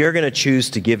 We are going to choose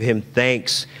to give him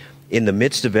thanks in the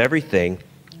midst of everything,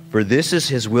 for this is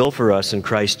his will for us in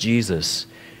Christ Jesus.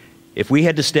 If we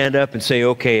had to stand up and say,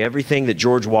 okay, everything that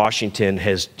George Washington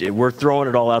has, we're throwing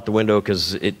it all out the window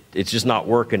because it's just not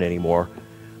working anymore,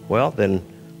 well, then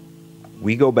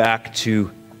we go back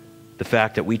to the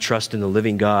fact that we trust in the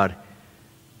living God.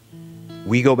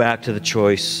 We go back to the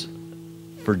choice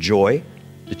for joy,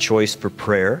 the choice for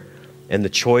prayer, and the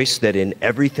choice that in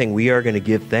everything we are going to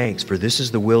give thanks, for this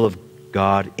is the will of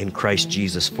God in Christ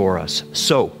Jesus for us.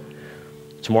 So,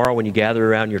 tomorrow when you gather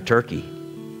around your turkey,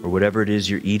 or whatever it is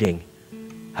you're eating,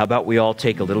 how about we all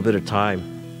take a little bit of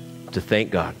time to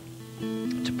thank God,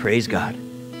 to praise God,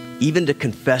 even to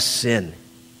confess sin,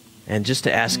 and just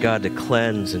to ask God to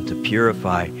cleanse and to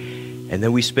purify. And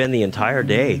then we spend the entire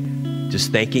day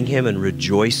just thanking him and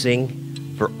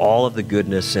rejoicing for all of the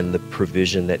goodness and the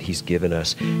provision that he's given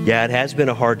us. Yeah, it has been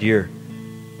a hard year,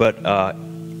 but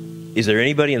is there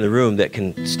anybody in the room that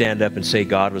can stand up and say,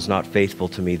 God was not faithful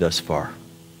to me thus far?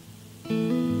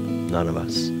 None of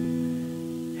us.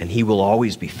 And he will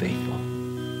always be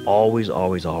faithful. Always,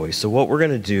 always, always. So what we're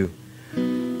going to do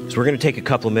is we're going to take a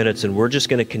couple of minutes and we're just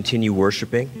going to continue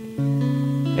worshiping.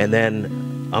 And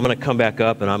then I'm going to come back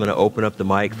up and I'm going to open up the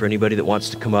mic for anybody that wants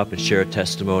to come up and share a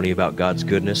testimony about God's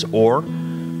goodness or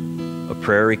a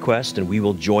prayer request, and we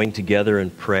will join together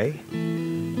and pray.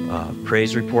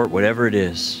 Praise report, whatever it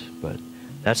is. But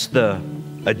that's the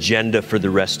agenda for the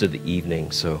rest of the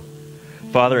evening. So,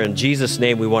 Father, in Jesus'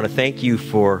 name, we want to thank you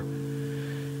for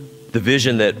the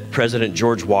vision that President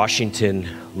George Washington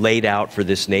laid out for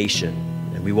this nation.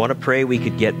 And we want to pray we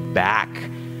could get back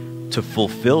to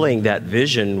fulfilling that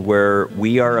vision where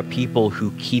we are a people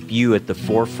who keep you at the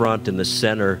forefront and the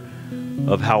center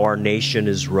of how our nation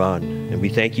is run. And we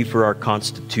thank you for our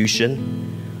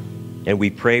Constitution. And we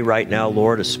pray right now,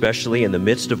 Lord, especially in the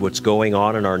midst of what's going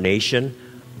on in our nation,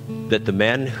 that the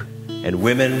men and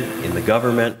women in the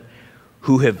government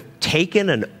who have taken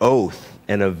an oath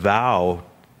and a vow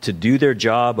to do their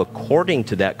job according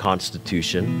to that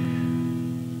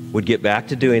Constitution would get back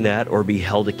to doing that or be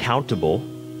held accountable,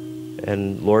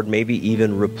 and Lord, maybe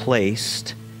even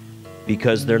replaced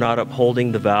because they're not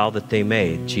upholding the vow that they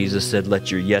made. Jesus said,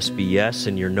 let your yes be yes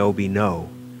and your no be no.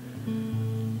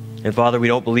 And Father, we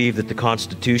don't believe that the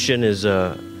Constitution is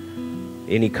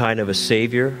any kind of a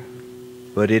savior,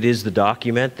 but it is the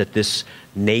document that this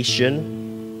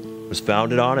nation was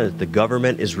founded on and that the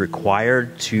government is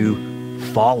required to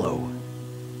follow.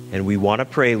 And we want to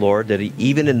pray, Lord, that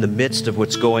even in the midst of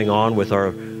what's going on with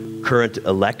our current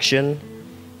election,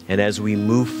 and as we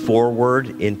move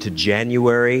forward into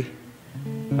January,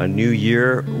 a new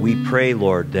year, we pray,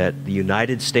 Lord, that the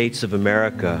United States of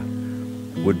America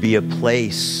would be a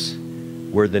place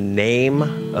where the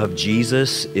name of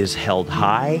Jesus is held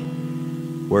high,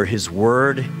 where his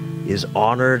word is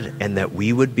honored, and that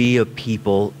we would be a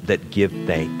people that give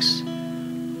thanks.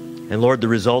 And Lord, the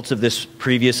results of this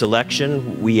previous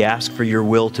election, we ask for your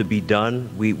will to be done.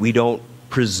 We don't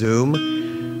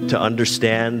presume to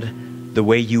understand the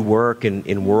way you work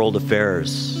in world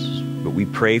affairs, but we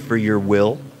pray for your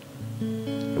will.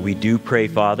 And we do pray,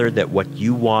 Father, that what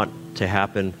you want to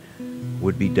happen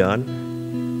would be done.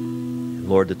 And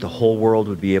Lord, that the whole world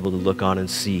would be able to look on and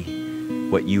see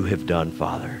what you have done,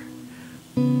 Father.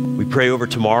 We pray over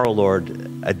tomorrow, Lord,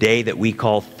 a day that we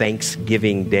call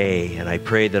Thanksgiving Day, and I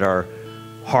pray that our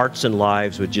hearts and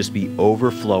lives would just be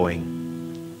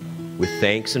overflowing with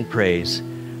thanks and praise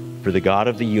for the God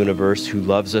of the universe who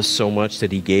loves us so much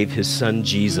that he gave his son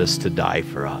Jesus to die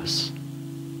for us.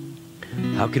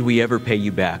 How could we ever pay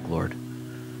you back, Lord?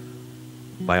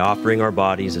 By offering our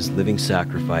bodies as living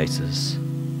sacrifices,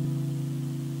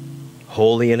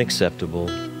 holy and acceptable,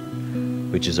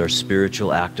 which is our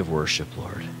spiritual act of worship,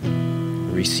 Lord.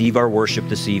 Receive our worship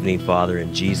this evening, Father,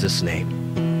 in Jesus' name.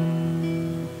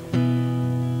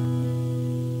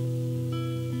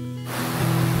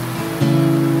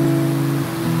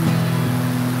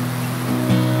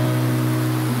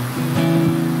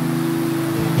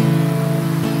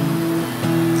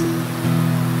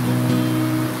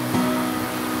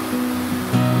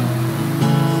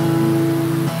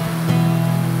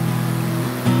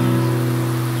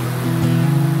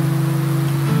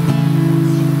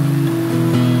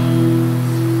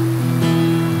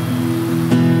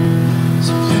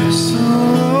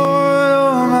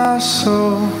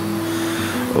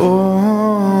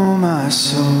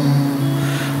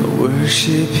 soul,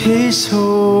 worship His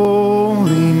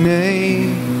holy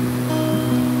name.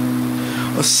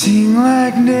 I'll sing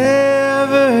like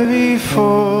never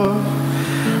before.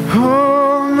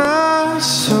 Oh, my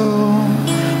soul,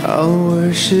 I'll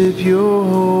worship Your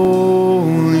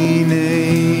holy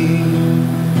name.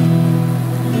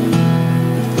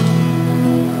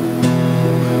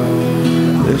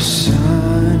 The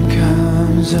sun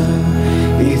comes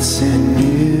up, it's a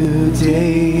new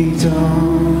day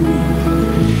dawn.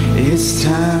 It's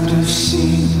time to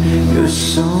sing Your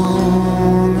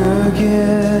song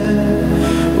again.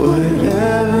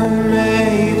 Whatever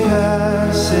may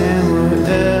pass and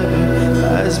whatever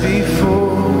lies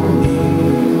before me,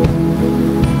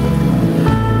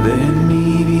 let me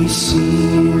be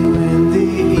seen when the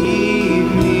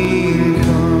evening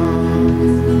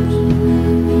comes.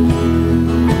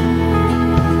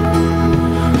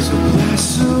 So bless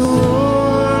the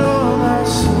Lord, oh my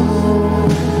soul,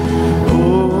 oh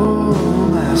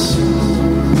my soul,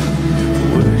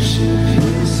 worship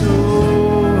His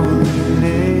holy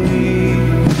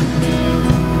name.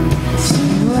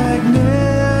 Sing like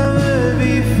never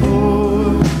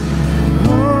before.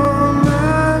 Oh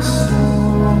my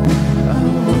soul, I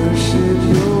worship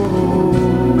Your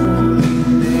holy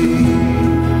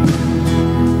name.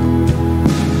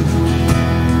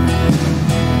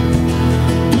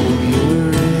 Oh, You're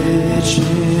rich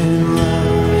in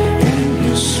love and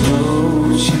You're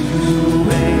slow to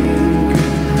anger.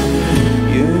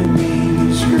 Your name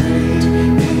is great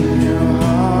and Your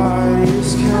heart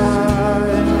is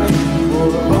kind.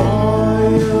 For all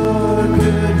Your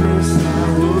goodness I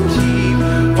will keep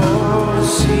on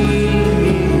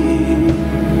singing.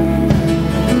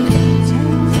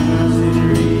 10,000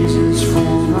 reasons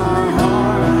for my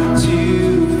heart to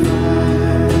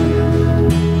find.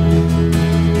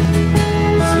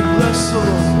 So bless the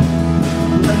Lord,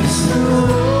 bless the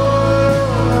Lord,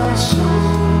 my soul,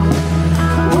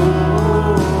 oh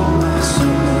my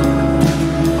soul,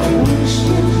 I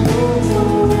worship Your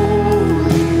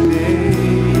holy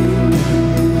name.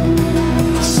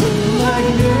 Sing like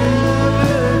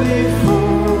never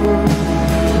before.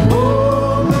 Oh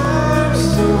my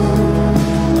soul,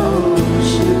 I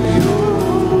worship Your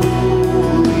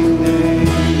holy name.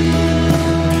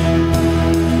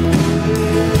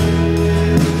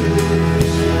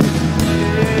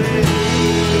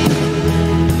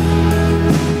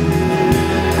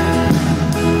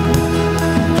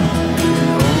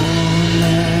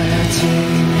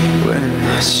 When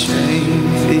my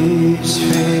strength is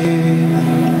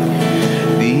failing,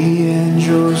 the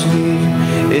angels near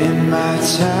and my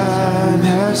time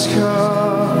has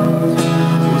come.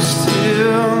 Oh,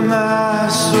 still my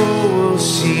soul will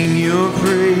sing Your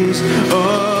praise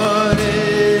unending.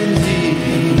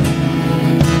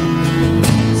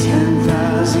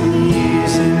 10,000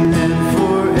 years and then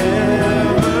forevermore.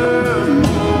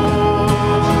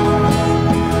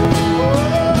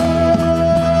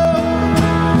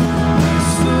 Bless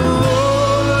the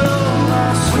Lord, oh my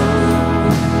soul,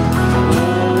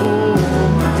 oh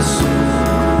my soul,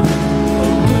 I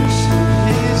worship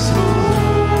His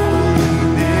holy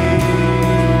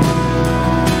name.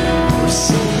 We'll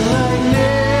sing like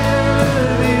never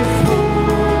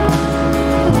before.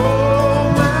 Oh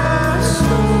my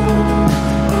soul,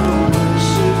 I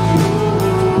worship Your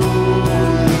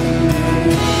holy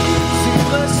name. Sing,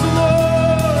 bless the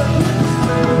Lord,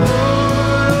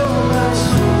 oh my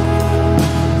soul,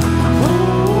 oh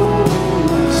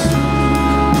my soul,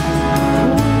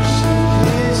 worship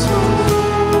His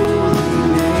holy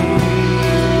name.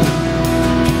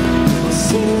 We'll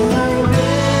sing like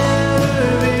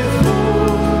never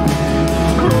before.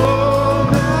 Oh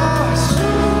my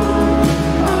soul,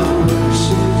 I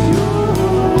worship Your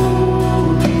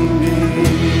holy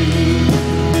name.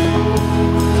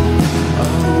 I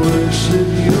worship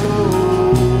Your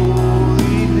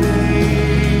holy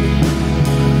name.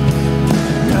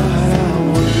 God, I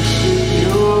worship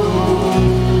Your holy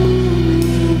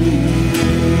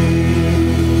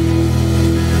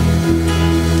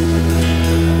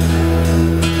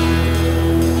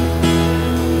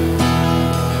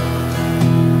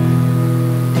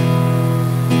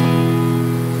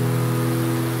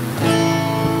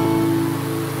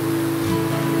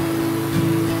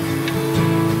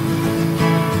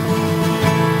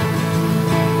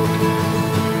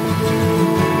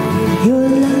Your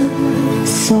love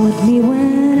sought me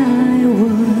when I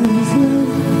was low,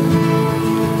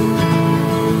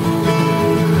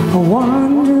 a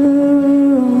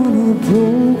wanderer on a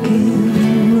broken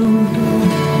road,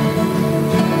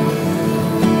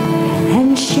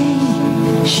 and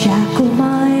shame shackled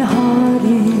my heart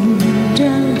in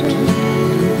doubt.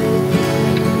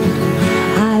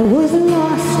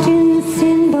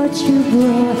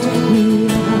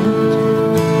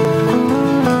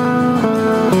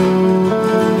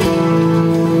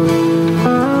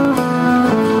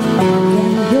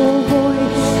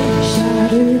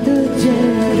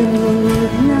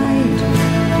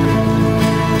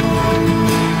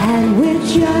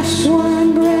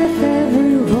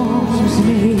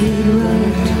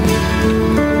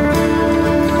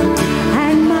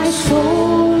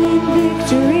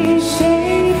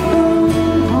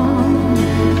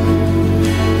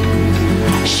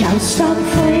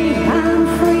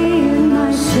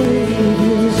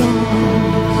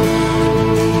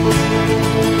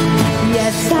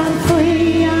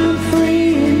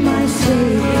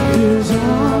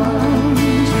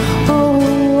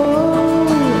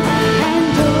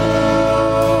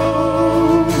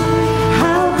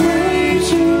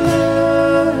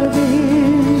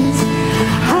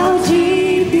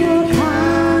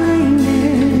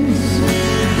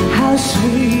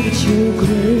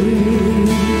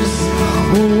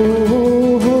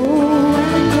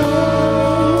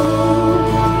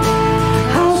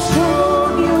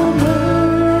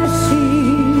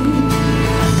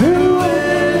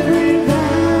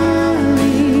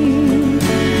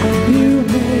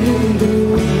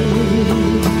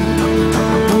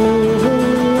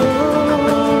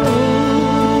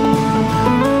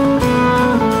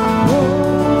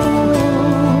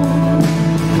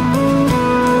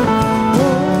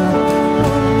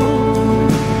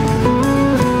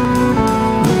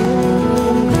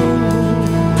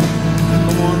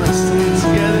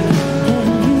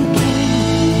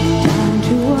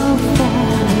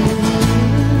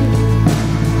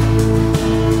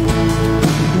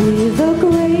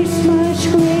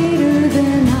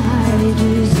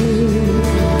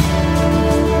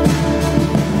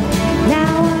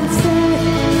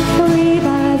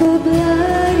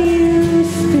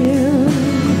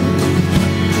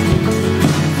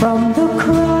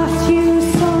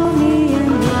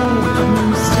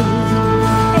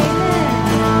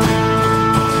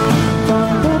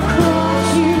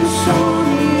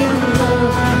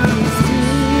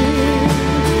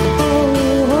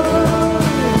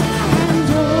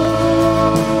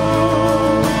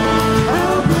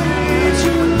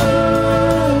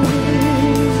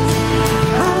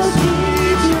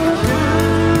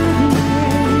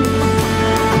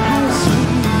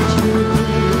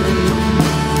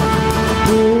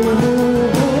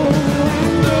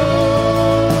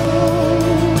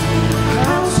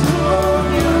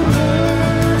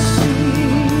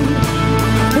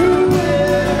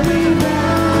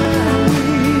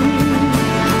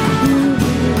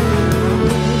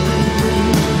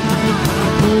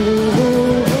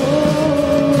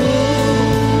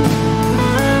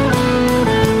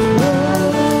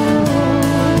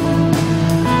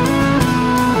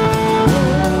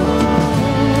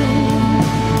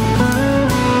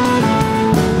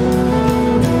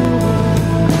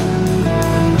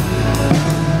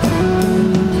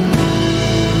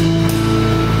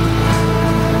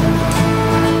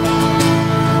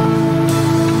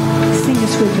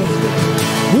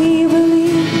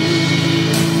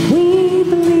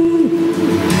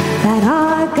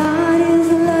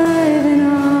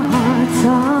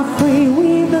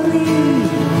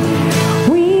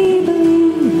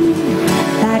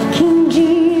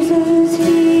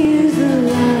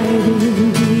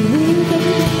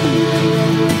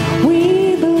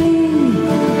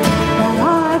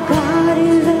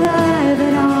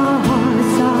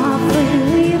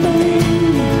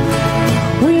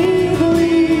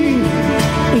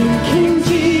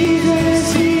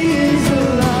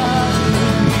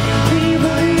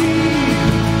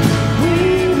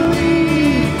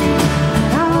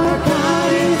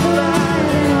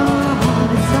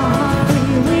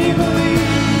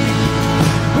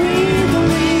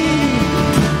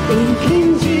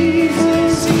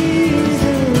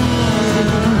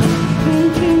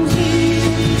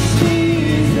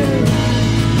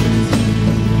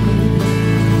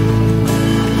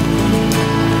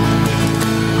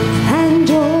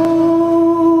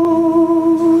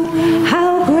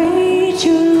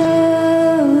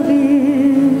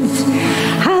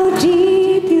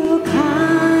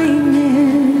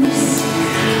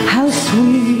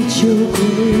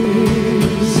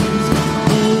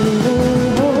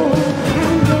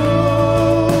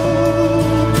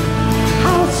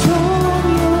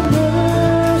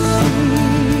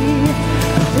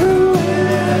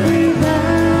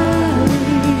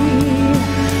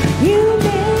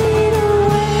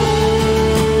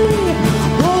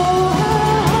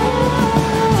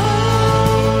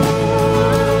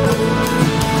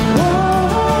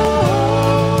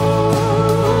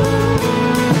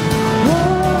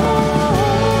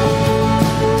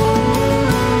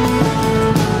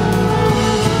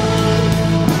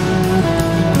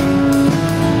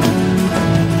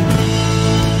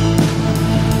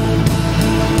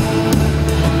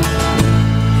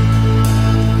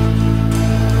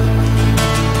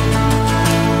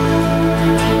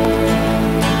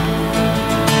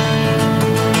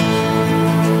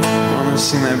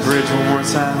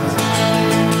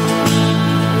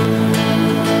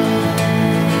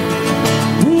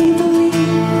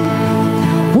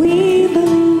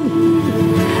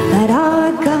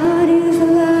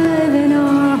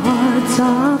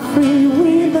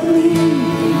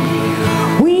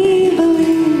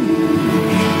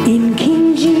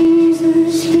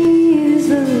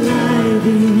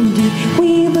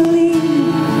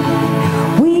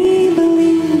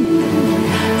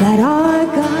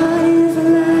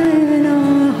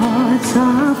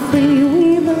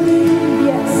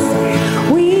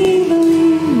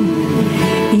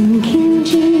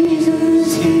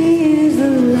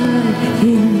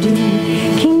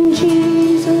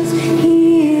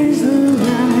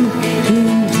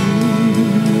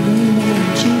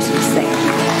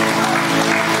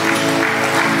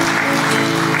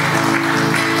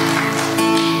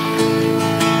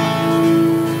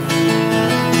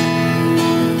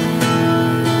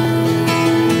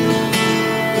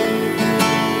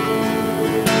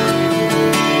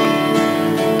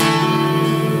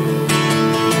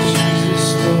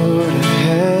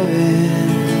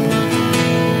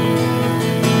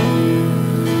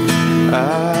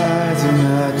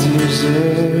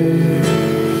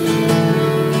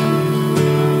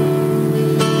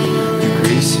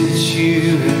 grace that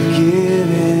you have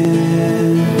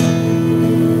given,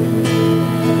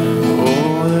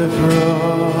 oh, the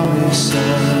promise of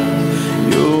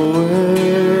your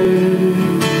word.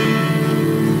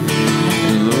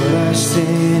 And Lord, I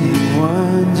stand in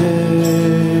wonder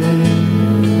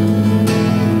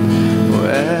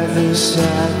at the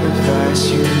sacrifice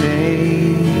you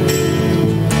made.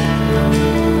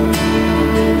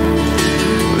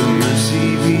 Will mercy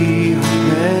beyond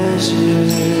measure,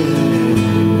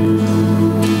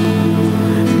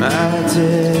 my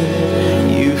debt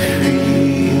you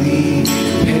freely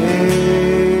paid.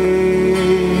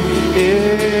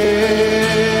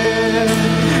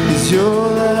 'Cause your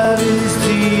love is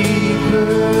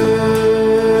deeper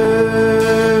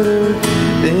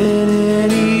than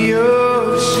any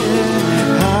ocean,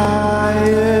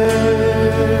 higher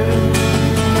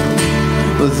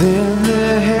than the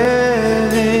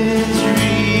heavens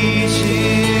reaches,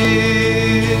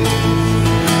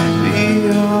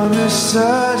 beyond the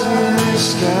stars in the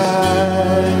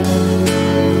sky.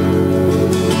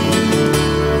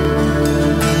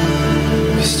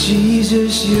 'Cause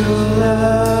Jesus, your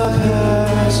love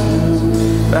has no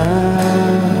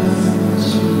bounds.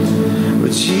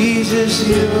 But Jesus,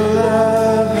 your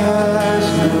love has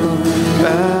no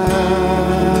bounds.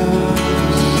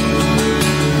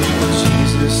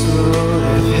 Jesus, Lord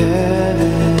of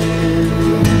heaven,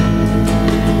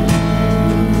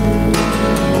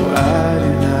 oh, I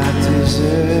do not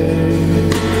deserve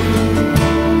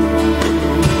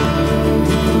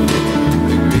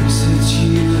the grace that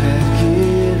you have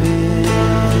given,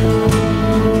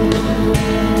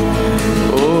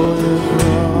 oh, the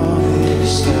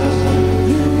promise of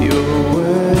your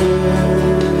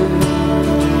word.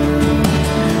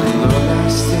 Lord, I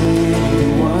stand in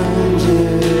wonder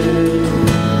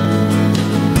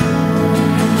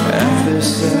at the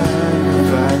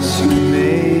sacrifice you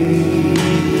made.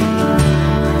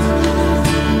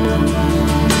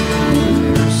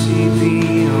 Mercy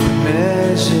beyond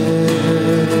measure,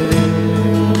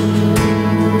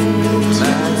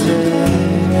 my debt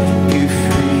you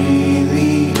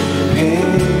freely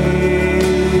paid.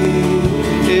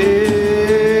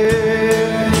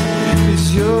 'Cause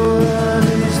your love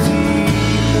is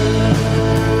deeper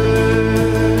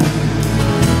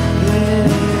than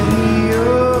any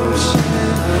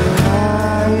ocean,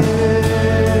 higher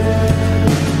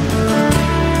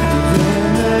than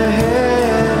the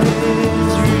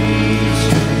heavens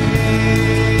reaches,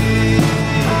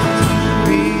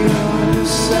 beyond the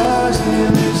stars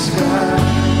in the sky.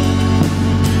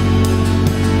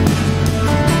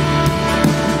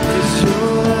 'Cause your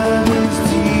love is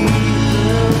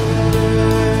deeper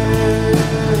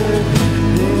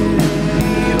than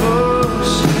any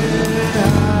ocean,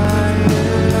 higher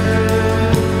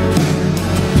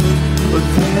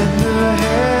than the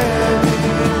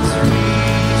heavens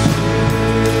reaches,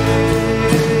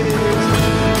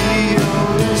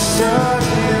 beyond the stars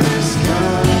in the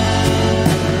sky.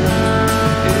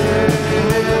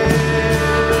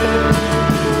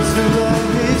 Your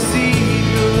love is deep,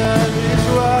 your love is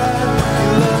wide,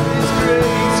 your love is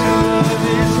great, your love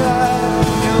is high,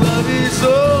 your love is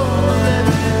all that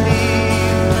we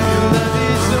need, your love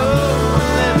is all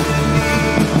that we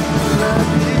need. Your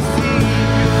love is deep,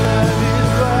 your love is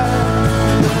wide,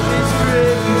 your love is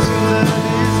great, your love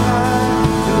is high,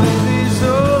 your love is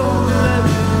all that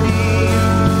we need,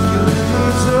 your love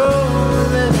is all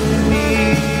that we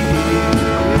need.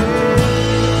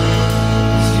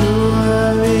 Your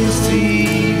love is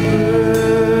deeper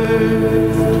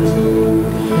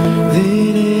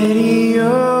than any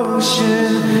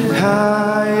ocean,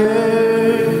 higher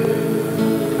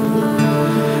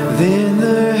than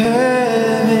the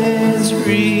heavens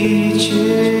reaches,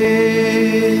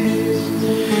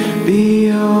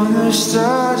 beyond the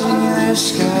stars in the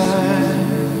sky.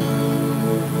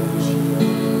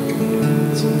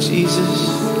 Jesus,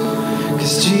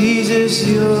 'cause Jesus,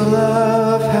 your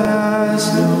love has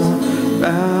no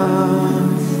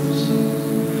bounds.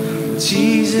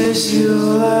 Jesus, your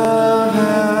love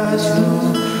has no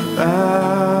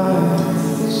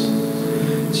bounds.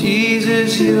 Jesus,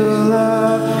 your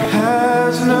love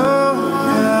has no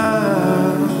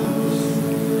bounds.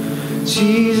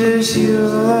 Jesus, your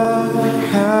love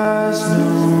has no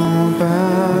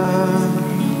bounds.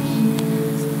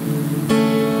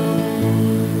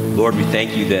 Lord, we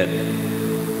thank you that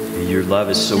your love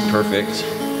is so perfect.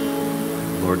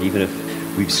 Lord, even if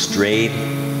we've strayed,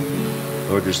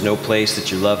 Lord, there's no place that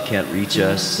your love can't reach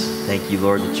us. Thank you,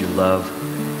 Lord, that your love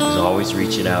is always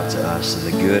reaching out to us in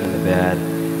the good and the bad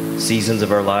seasons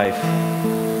of our life.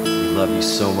 We love you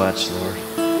so much, Lord.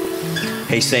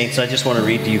 Hey, saints, I just want to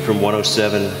read to you from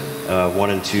 107 1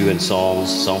 and 2 in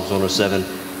Psalms 107,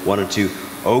 1 and 2.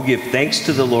 Oh, give thanks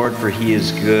to the Lord, for he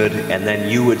is good. And then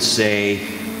you would say,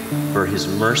 for his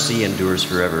mercy endures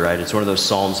forever, right? It's one of those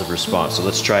psalms of response. So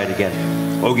let's try it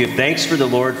again. Oh, give thanks for the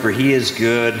Lord, for he is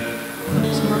good.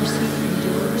 His mercy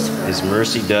endures forever. His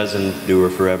mercy does endure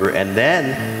forever. And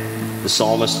then the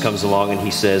psalmist comes along and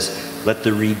he says, let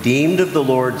the redeemed of the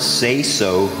Lord say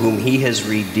so, whom he has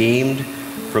redeemed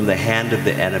from the hand of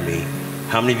the enemy.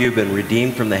 How many of you have been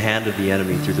redeemed from the hand of the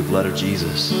enemy through the blood of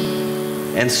Jesus?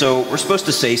 And so we're supposed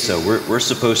to say so. We're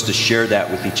supposed to share that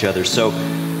with each other. So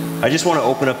I just want to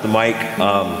open up the mic,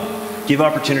 give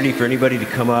opportunity for anybody to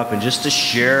come up and just to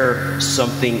share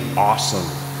something awesome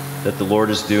that the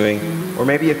Lord is doing, or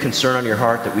maybe a concern on your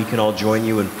heart that we can all join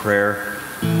you in prayer.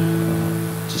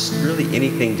 Just really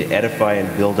anything to edify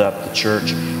and build up the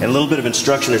church. And a little bit of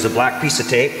instruction. There's a black piece of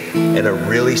tape and a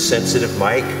really sensitive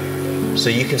mic. So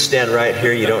you can stand right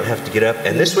here. You don't have to get up.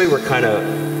 And this way we're kind of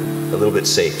a little bit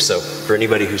safe. So for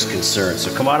anybody who's concerned.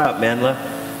 So come on up, Menla.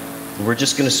 We're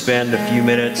just going to spend a few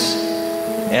minutes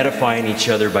edifying each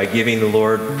other by giving the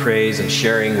Lord praise and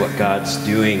sharing what God's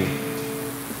doing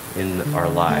in our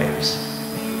lives.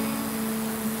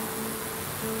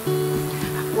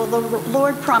 Well, the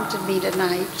Lord prompted me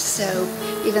tonight, so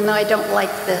even though I don't like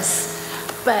this,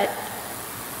 but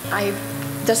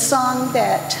the song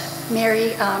that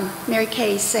Mary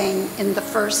Kay sang in the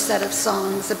first set of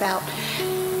songs about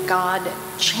God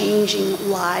changing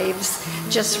lives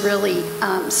just really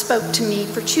spoke to me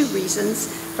for two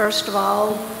reasons. First of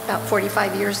all, about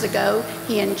 45 years ago,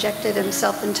 he injected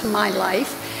himself into my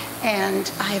life,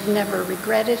 and I have never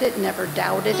regretted it, never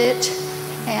doubted it,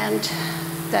 and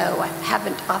though I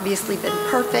haven't obviously been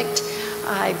perfect,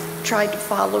 I've tried to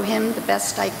follow him the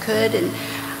best I could, and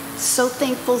so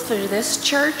thankful for this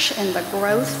church and the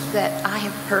growth that I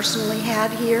have personally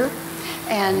had here.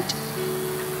 And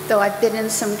though I've been in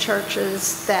some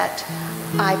churches that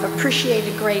I've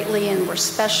appreciated greatly and were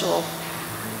special,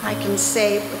 I can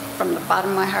say from the bottom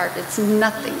of my heart, it's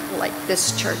nothing like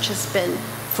this church has been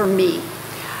for me.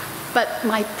 But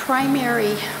my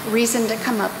primary reason to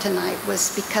come up tonight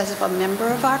was because of a member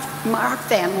of our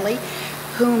family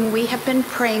whom we have been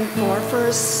praying for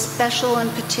a special and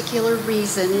particular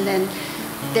reason. And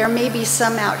there may be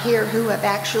some out here who have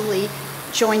actually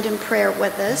joined in prayer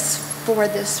with us for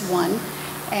this one.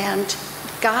 And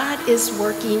God is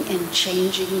working and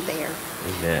changing there.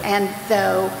 Amen. And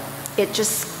though it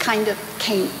just kind of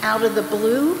came out of the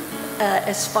blue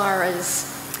as far as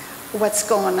what's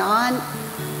going on,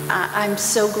 I'm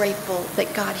so grateful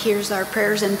that God hears our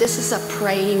prayers, and this is a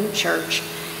praying church.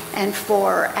 And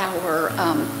for our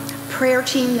prayer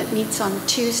team that meets on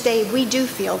Tuesday, we do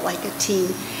feel like a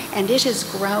team, and it has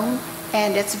grown,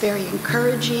 and it's very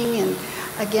encouraging. And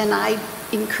again, I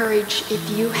encourage, if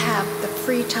you have the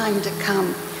free time to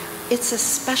come, it's a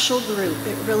special group,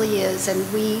 it really is,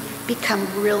 and we become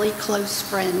really close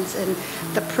friends, and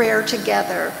the prayer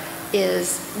together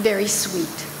is very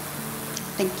sweet.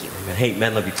 Thank you. Amen. Hey,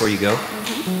 Menla, before you go,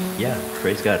 yeah,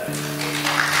 praise God.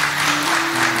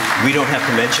 We don't have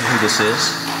to mention who this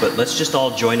is, but let's just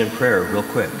all join in prayer real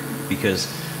quick, because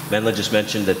Menla just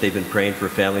mentioned that they've been praying for a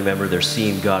family member. They're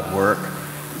seeing God work.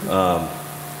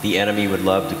 The enemy would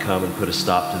love to come and put a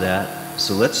stop to that.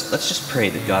 So let's just pray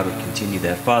that God would continue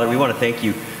that. Father, we want to thank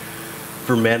you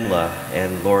for Menla,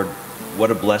 and Lord,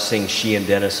 what a blessing she and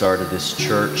Dennis are to this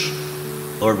church.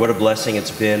 Lord, what a blessing it's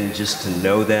been just to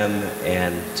know them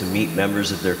and to meet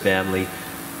members of their family.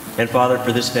 And Father,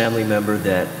 for this family member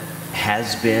that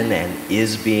has been and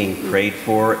is being prayed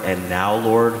for, and now,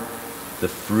 Lord, the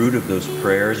fruit of those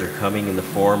prayers are coming in the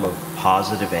form of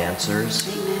positive answers.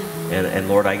 And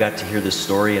Lord, I got to hear this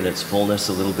story in its fullness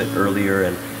a little bit earlier,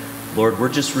 and Lord, we're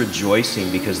just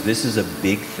rejoicing because this is a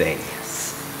big thing.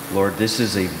 Lord, this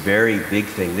is a very big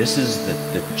thing. This is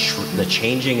the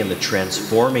changing and the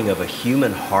transforming of a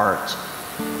human heart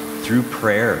through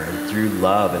prayer and through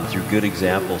love and through good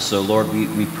examples. So Lord,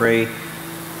 we pray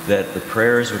that the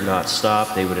prayers would not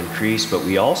stop, they would increase, but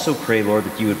we also pray, Lord,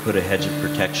 that you would put a hedge of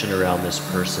protection around this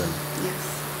person.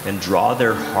 Yes. And draw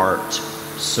their heart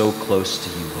so close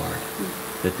to you, Lord,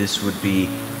 that this would be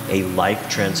a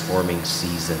life-transforming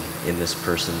season in this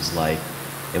person's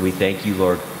life. And we thank you,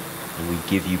 Lord, and we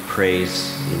give you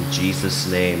praise in Jesus'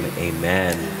 name.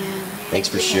 Amen. Amen. Thanks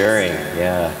for sharing.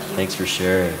 Yeah, thanks for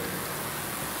sharing.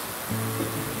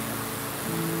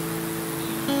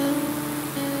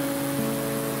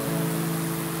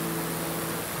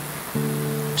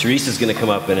 Teresa's going to come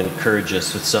up and encourage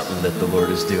us with something that the Lord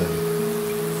is doing.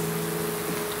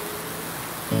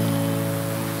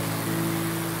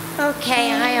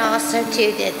 Okay, I also also,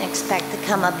 too, didn't expect to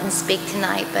come up and speak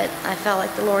tonight, but I felt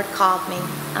like the Lord called me.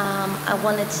 I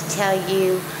wanted to tell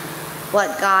you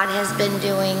what God has been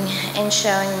doing and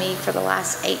showing me for the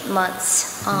last 8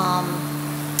 months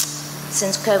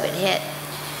since COVID hit.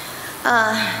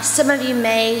 Some of you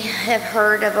may have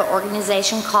heard of an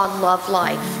organization called Love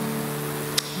Life.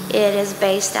 It is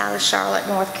based out of Charlotte,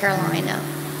 North Carolina.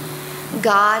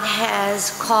 God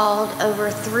has called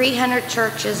over 300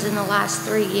 churches in the last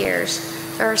 3 years.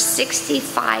 There are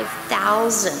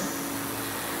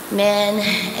 65,000 men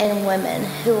and women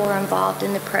who are involved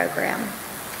in the program.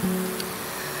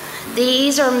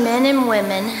 These are men and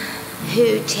women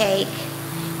who take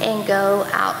and go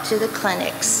out to the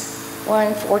clinics. Well,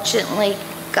 unfortunately,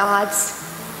 God's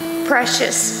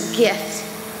precious gift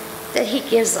that He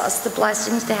gives us, the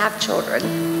blessings to have children,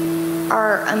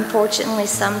 are unfortunately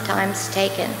sometimes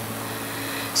taken.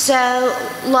 So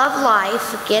Love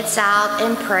Life gets out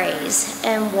and prays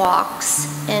and walks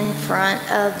in front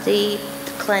of the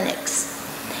clinics.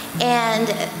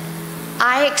 And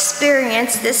I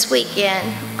experienced this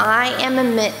weekend, I am a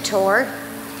mentor.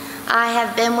 I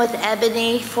have been with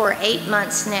Ebony for 8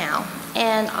 months now,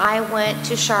 and I went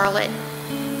to Charlotte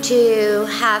to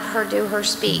have her do her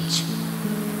speech.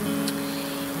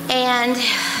 And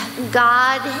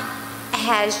God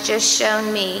has just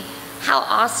shown me how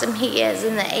awesome He is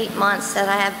in the 8 months that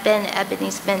I have been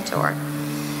Ebony's mentor.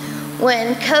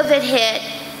 When COVID hit,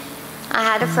 I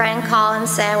had a friend call and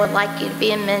say, I would like you to be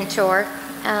a mentor.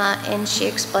 And she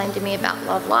explained to me about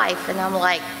Love Life. And I'm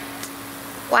like,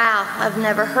 wow, I've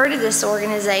never heard of this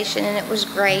organization, and it was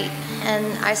great. And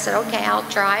I said, okay, I'll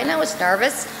try. And I was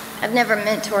nervous. I've never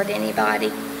mentored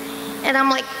anybody. And I'm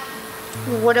like,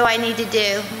 what do I need to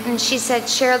do? And she said,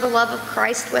 share the love of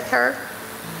Christ with her,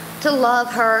 to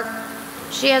love her.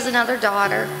 She has another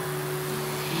daughter.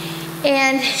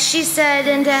 And she said,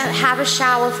 and to have a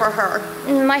shower for her.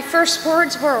 And my first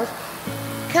words were,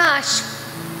 gosh,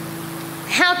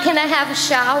 how can I have a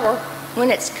shower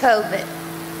when it's COVID?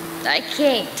 I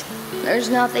can't. There's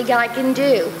nothing I can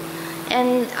do.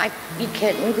 And you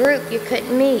couldn't group, you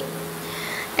couldn't meet.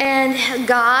 And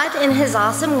God, in His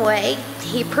awesome way,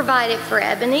 He provided for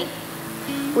Ebony.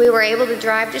 We were able to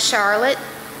drive to Charlotte,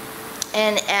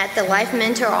 and at the Life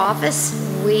Mentor office,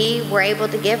 we were able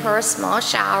to give her a small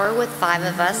shower with 5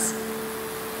 of us.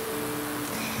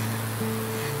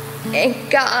 And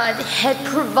God had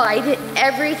provided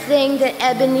everything that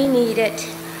Ebony needed,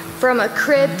 from a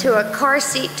crib to a car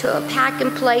seat to a pack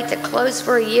and play to clothes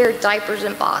for a year, diapers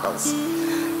and bottles.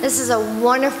 This is a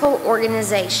wonderful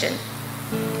organization.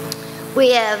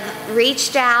 We have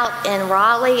reached out in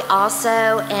Raleigh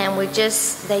also, and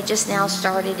they just now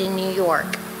started in New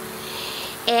York.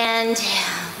 And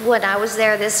when I was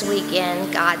there this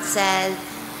weekend, God said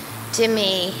to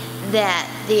me that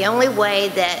the only way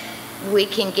that we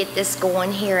can get this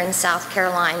going here in South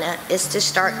Carolina is to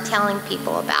start telling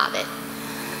people about it.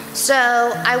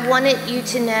 So I wanted you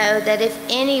to know that if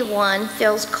anyone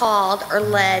feels called or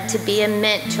led to be a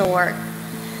mentor,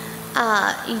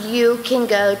 you can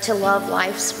go to Love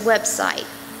Life's website.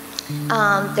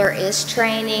 There is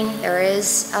training, there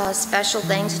is special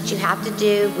things that you have to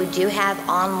do. We do have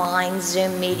online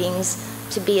Zoom meetings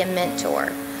to be a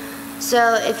mentor.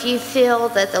 So if you feel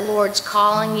that the Lord's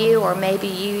calling you, or maybe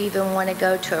you even want to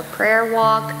go to a prayer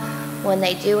walk when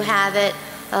they do have it,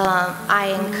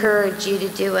 I encourage you to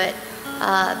do it.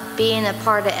 Being a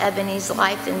part of Ebony's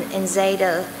life in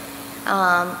Zeta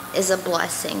is a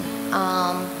blessing.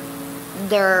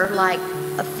 They're like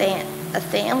a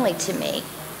family to me,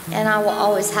 and I will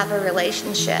always have a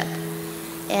relationship.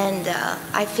 And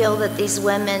I feel that these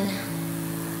women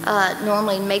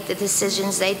normally make the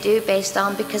decisions they do based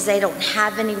on because they don't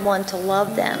have anyone to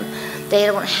love them. They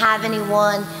don't have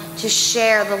anyone to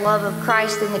share the love of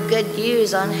Christ and the good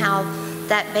news on how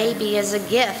that baby is a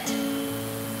gift.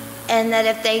 And that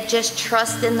if they just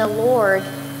trust in the Lord,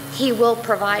 He will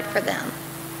provide for them.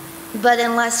 But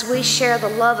unless we share the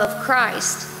love of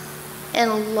Christ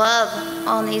and love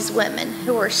on these women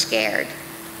who are scared,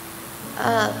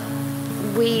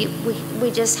 we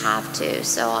just have to.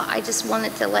 So I just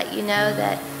wanted to let you know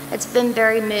that it's been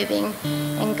very moving,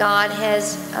 and God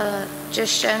has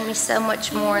just shown me so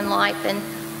much more in life, and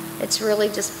it's really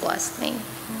just blessed me.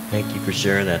 Thank you for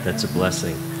sharing that. That's a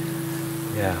blessing.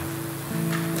 Yeah.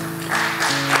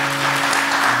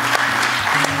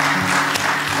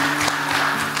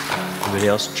 Anybody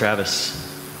else? Travis.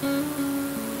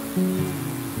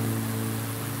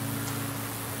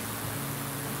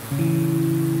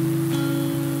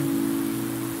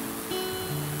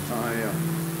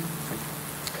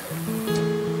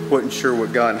 Wasn't sure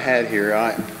what God had here.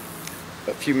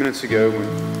 A few minutes ago when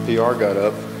PR got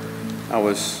up, I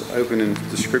was opening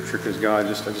the scripture because I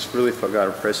just really felt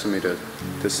God impressing me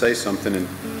to say something, and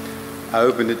I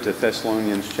opened it to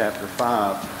Thessalonians chapter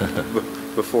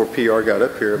 5 before PR got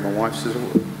up here. My wife says,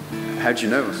 well, how'd you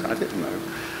know? I said, I didn't know.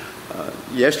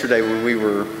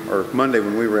 Monday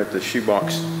when we were at the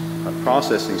Shoebox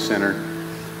Processing Center,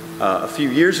 a few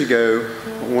years ago,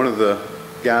 one of the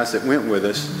guys that went with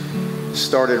us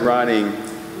started writing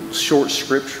short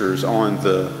scriptures on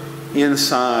the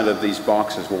inside of these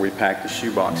boxes where we pack the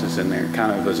shoe boxes in there, kind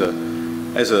of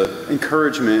as a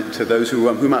encouragement to those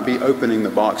who might be opening the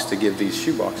box to give these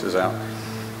shoe boxes out.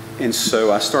 And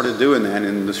so I started doing that,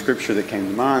 and the scripture that came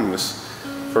to mind was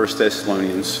 1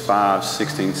 Thessalonians 5,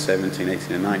 16, 17,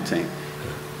 18, and 19.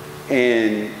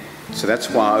 And so that's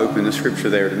why I opened the scripture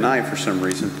there tonight for some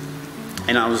reason.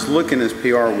 And I was looking as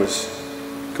PR was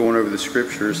going over the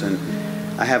scriptures, and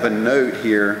I have a note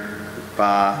here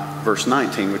by verse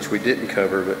 19, which we didn't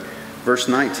cover, but verse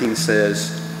 19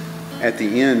 says at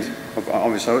the end,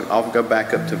 obviously I'll go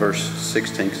back up to verse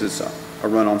 16 because it's a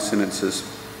run-on sentence as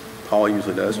Paul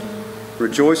usually does.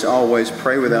 Rejoice always,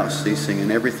 pray without ceasing,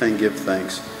 and everything give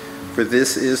thanks, for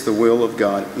this is the will of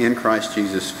God in Christ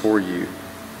Jesus for you.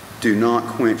 Do not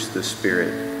quench the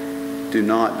spirit. Do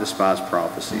not despise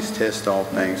prophecies. Test all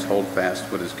things. Hold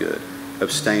fast what is good.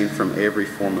 Abstain from every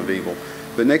form of evil.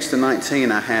 But next to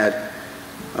 19, I had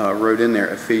wrote in there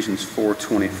Ephesians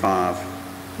 4:25.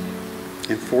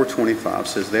 And 4:25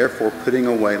 says, therefore, putting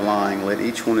away lying, let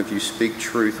each one of you speak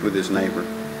truth with his neighbor.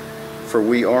 For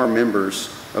we are members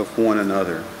of one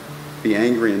another. Be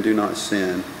angry and do not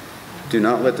sin. Do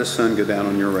not let the sun go down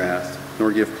on your wrath,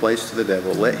 nor give place to the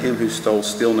devil. Let him who stole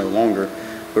steal no longer,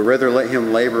 but rather let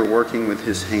him labor, working with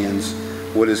his hands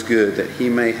what is good, that he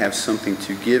may have something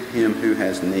to give him who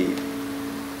has need.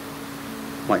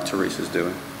 Like Teresa's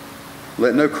doing.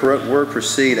 Let no corrupt word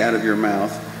proceed out of your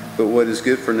mouth, but what is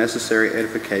good for necessary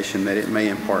edification, that it may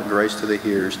impart grace to the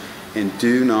hearers. And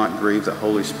do not grieve the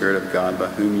Holy Spirit of God, by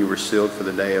whom you were sealed for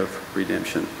the day of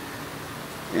redemption.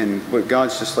 And what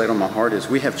God's just laid on my heart is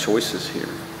we have choices here.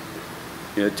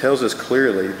 You know, it tells us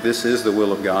clearly this is the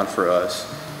will of God for us.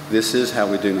 This is how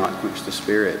we do not quench the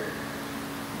Spirit.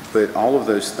 But all of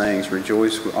those things,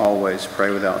 rejoice always,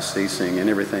 pray without ceasing, and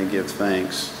everything give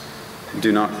thanks.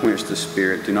 Do not quench the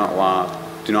Spirit. Do not lie.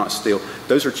 Do not steal.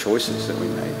 Those are choices that we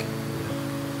make.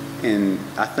 And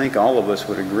I think all of us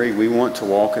would agree we want to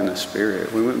walk in the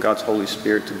Spirit. We want God's Holy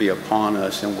Spirit to be upon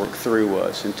us and work through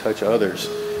us and touch others.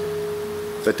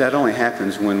 But that only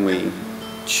happens when we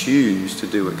choose to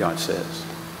do what God says.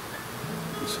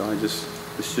 And so let's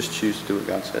just choose to do what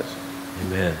God says.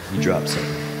 Amen. You dropped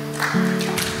something.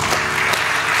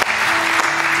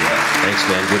 Yeah, thanks,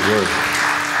 man. Good word.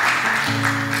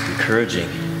 Encouraging.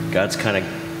 God's kind of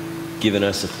given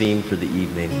us a theme for the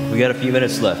evening. We got a few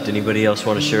minutes left. Anybody else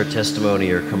want to share a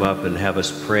testimony or come up and have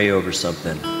us pray over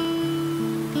something?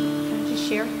 Can I just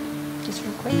share? Just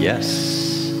real quick?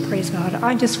 Yes. Praise God.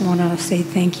 I just want to say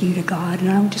thank you to God, and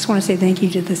I just want to say thank you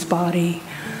to this body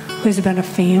who has been a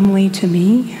family to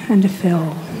me and to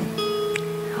Phil.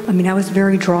 I mean, I was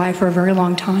very dry for a very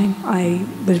long time. I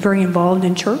was very involved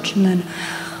in church, and then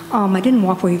I didn't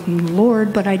walk away from the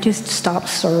Lord, but I just stopped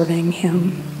serving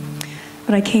Him.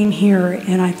 But I came here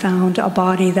and I found a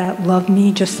body that loved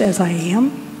me just as I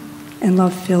am and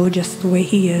loved Phil just the way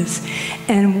he is,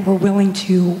 and were willing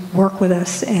to work with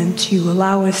us and to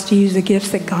allow us to use the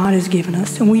gifts that God has given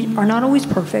us. And we are not always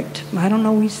perfect. I don't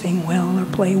always sing well or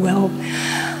play well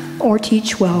or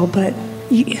teach well, but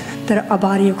that a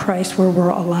body of Christ where we're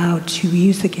allowed to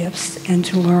use the gifts and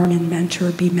to learn and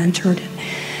be mentored.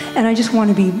 And I just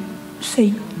want to say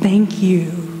thank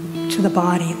you to the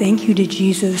body. Thank you to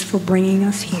Jesus for bringing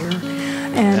us here.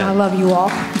 And I love you all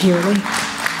dearly.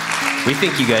 We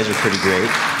think you guys are pretty great.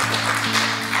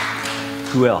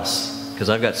 Who else? Because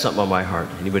I've got something on my heart.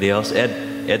 Anybody else?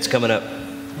 Ed's coming up.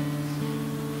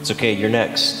 It's okay, you're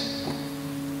next.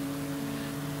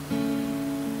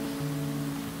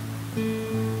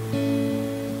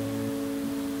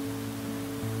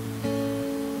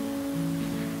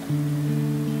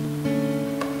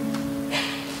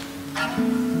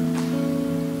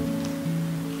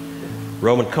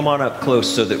 Roman, come on up close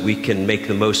so that we can make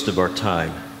the most of our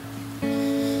time.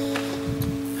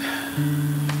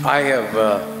 I have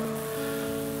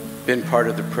been part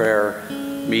of the prayer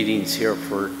meetings here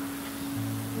for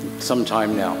some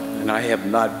time now, and I have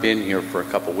not been here for a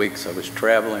couple weeks. I was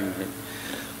traveling and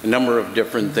a number of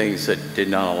different things that did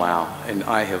not allow, and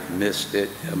I have missed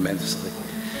it immensely.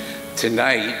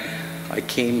 Tonight, I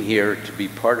came here to be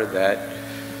part of that,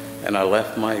 and I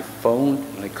left my phone,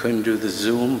 and I couldn't do the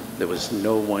Zoom. There was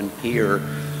no one here.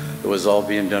 It was all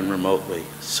being done remotely.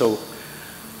 So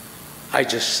I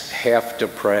just have to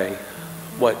pray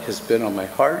what has been on my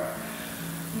heart.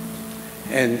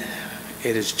 And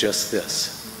it is just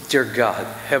this. Dear God,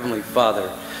 Heavenly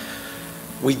Father,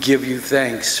 we give you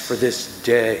thanks for this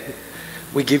day.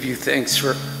 We give you thanks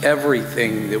for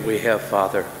everything that we have,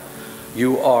 Father.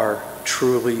 You are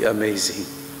truly amazing.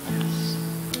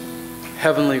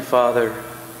 Heavenly Father,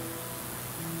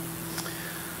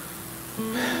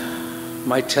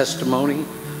 my testimony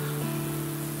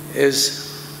is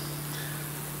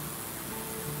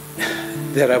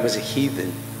that I was a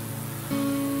heathen.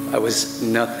 I was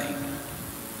nothing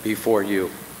before you.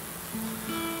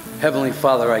 Heavenly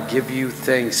Father, I give you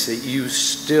thanks that you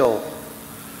still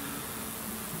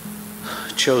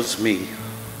chose me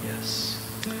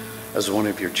as one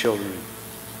of your children.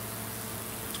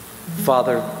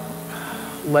 Father,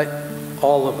 let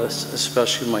all of us,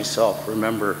 especially myself,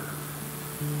 remember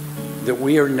that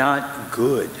we are not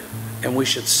good, and we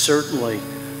should certainly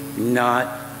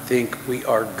not think we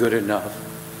are good enough.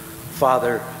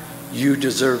 Father, you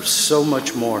deserve so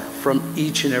much more from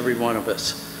each and every one of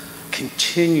us.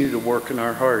 Continue to work in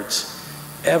our hearts,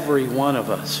 every one of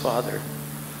us, Father.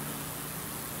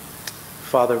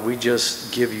 Father, we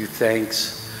just give you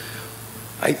thanks.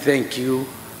 I thank you,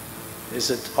 as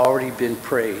it's already been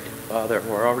prayed, Father,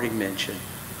 or already mentioned.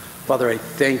 Father, I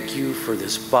thank you for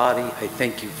this body. I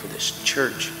thank you for this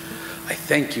church. I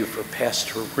thank you for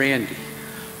Pastor Randy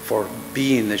for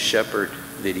being the shepherd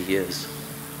that he is.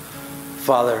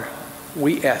 Father,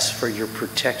 we ask for your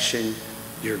protection,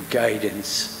 your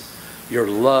guidance, your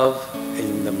love,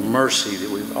 and the mercy that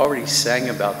we've already sang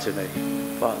about tonight,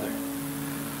 Father.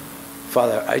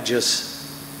 Father,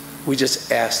 we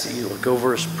just ask that you look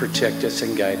over us, protect us,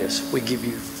 and guide us. We give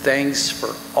you thanks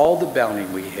for all the bounty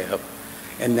we have,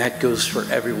 and that goes for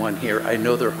everyone here. I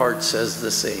know their heart says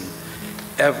the same.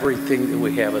 Everything that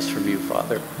we have is from you,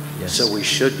 Father. Yes. So we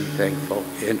should be thankful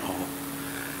in all.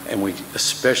 And we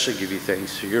especially give you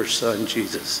thanks for your Son,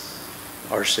 Jesus,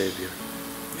 our Savior.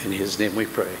 In his name we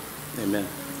pray. Amen.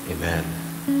 Amen.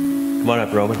 Come on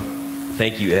up, Roman.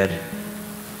 Thank you, Ed.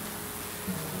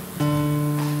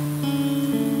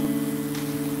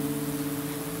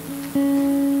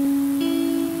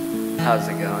 How's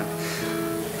it going?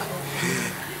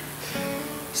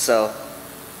 So,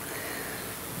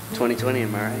 2020,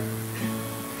 am I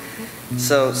right?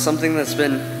 So, something that's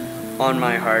been on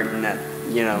my heart and that,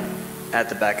 you know, at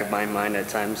the back of my mind at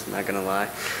times, not gonna lie,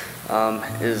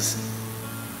 is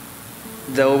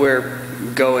though we're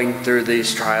going through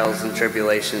these trials and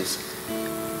tribulations,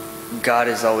 God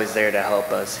is always there to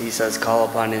help us. He says, call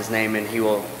upon his name and he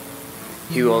will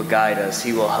guide us.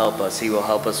 He will help us. He will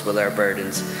help us with our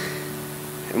burdens.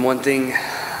 And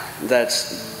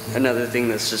another thing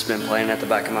that's just been playing at the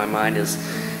back of my mind is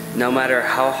no matter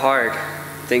how hard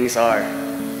things are,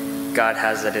 God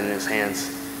has it in his hands.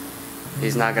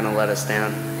 He's not going to let us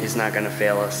down. He's not going to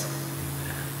fail us.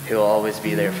 He'll always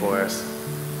be there for us.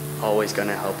 Always going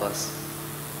to help us.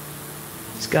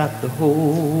 He's got the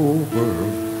whole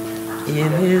world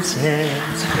in his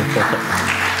hands.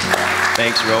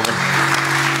 Thanks, Roman.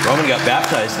 Roman got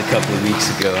baptized a couple of weeks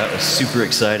ago. That was super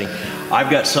exciting. I've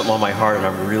got something on my heart, and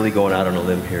I'm really going out on a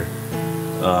limb here.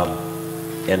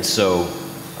 And so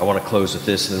I want to close with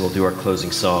this, and then we'll do our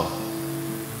closing song.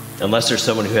 Unless there's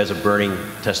someone who has a burning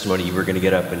testimony, you were going to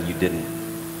get up and you didn't.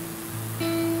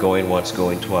 Going once,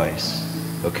 going twice.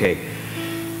 Okay.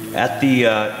 At the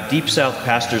Deep South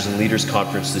Pastors and Leaders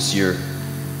Conference this year,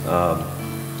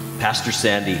 Pastor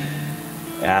Sandy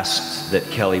asked that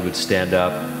Kelly would stand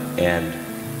up, and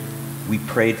we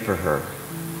prayed for her.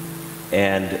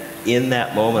 And in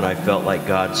that moment, I felt like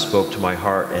God spoke to my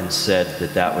heart and said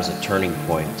that that was a turning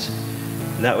point.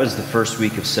 And that was the first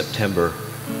week of September.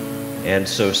 And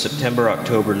so September,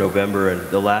 October, November, and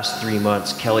the last 3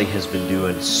 months, Kelly has been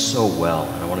doing so well.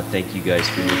 And I want to thank you guys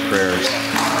for your prayers.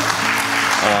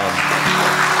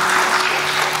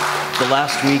 The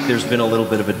last week, there's been a little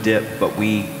bit of a dip, but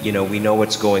we know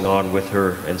what's going on with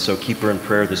her. And so keep her in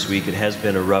prayer this week. It has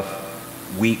been a rough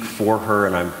week for her,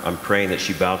 and I'm praying that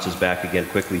she bounces back again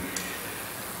quickly.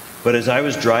 But as I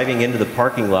was driving into the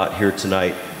parking lot here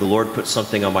tonight, the Lord put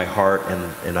something on my heart,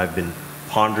 and I've been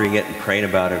pondering it and praying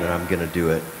about it, and I'm going to do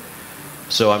it.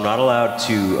 So I'm not allowed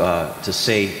to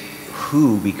say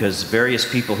who, because various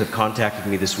people have contacted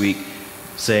me this week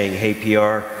saying, hey,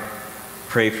 PR,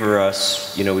 pray for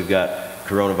us. You know, we've got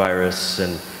coronavirus,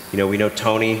 and, we know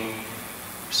Tony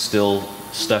still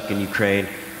stuck in Ukraine,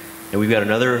 and we've got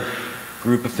another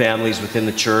group of families within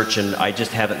the church, and I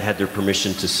just haven't had their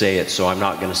permission to say it, so I'm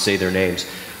not going to say their names.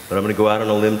 But I'm going to go out on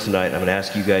a limb tonight. I'm going to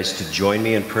ask you guys to join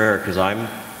me in prayer, because I'm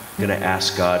going to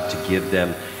ask God to give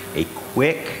them a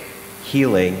quick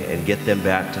healing and get them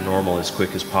back to normal as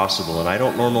quick as possible. And I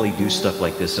don't normally do stuff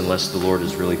like this unless the Lord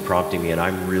is really prompting me, and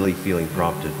I'm really feeling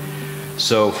prompted.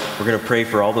 So we're going to pray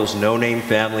for all those no-name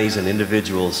families and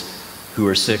individuals who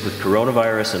are sick with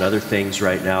coronavirus and other things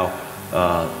right now.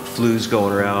 Flu's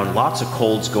going around, lots of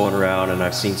colds going around, and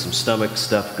I've seen some stomach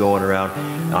stuff going around.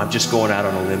 I'm just going out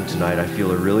on a limb tonight. I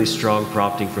feel a really strong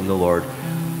prompting from the Lord.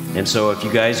 And so if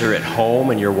you guys are at home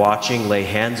and you're watching, lay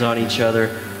hands on each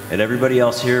other. And everybody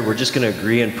else here, we're just going to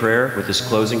agree in prayer with this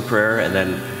closing prayer, and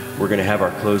then we're going to have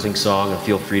our closing song, and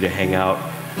feel free to hang out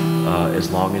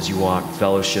as long as you want,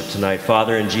 fellowship tonight.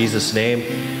 Father, in Jesus'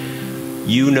 name,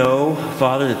 you know,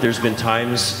 Father, that there's been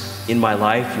times in my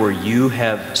life where you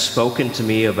have spoken to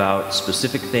me about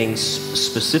specific things,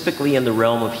 specifically in the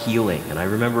realm of healing. And I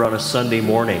remember on a Sunday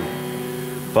morning,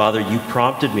 Father, you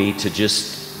prompted me to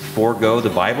just forego the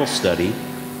Bible study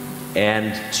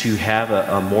and to have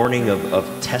a morning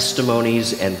of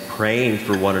testimonies and praying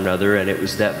for one another. And it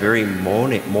was that very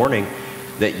morning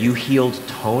that you healed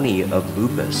Tony of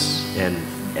lupus.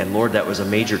 And Lord, that was a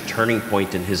major turning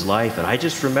point in his life. And I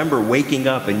just remember waking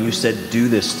up and you said, do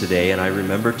this today. And I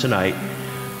remember tonight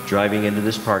driving into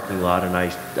this parking lot, and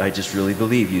I just really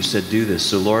believe you said, do this.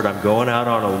 So Lord, I'm going out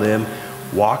on a limb,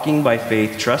 walking by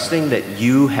faith, trusting that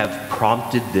you have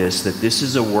prompted this, that this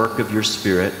is a work of your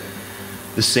Spirit,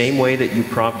 the same way that you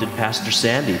prompted Pastor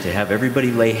Sandy to have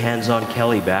everybody lay hands on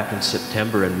Kelly back in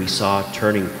September, and we saw a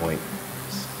turning point.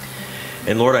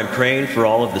 And Lord, I'm praying for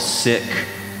all of the sick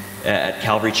at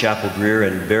Calvary Chapel Greer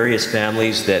and various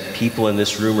families that people in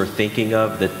this room are thinking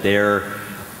of, that they're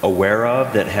aware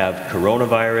of, that have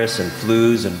coronavirus and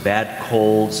flus and bad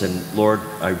colds. And Lord,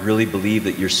 I really believe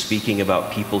that you're speaking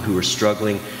about people who are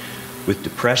struggling with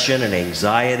depression and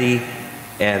anxiety,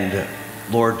 and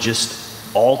Lord,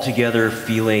 just altogether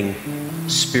feeling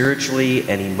spiritually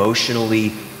and emotionally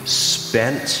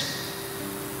spent.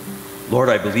 Lord,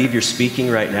 I believe you're speaking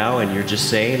right now, and you're just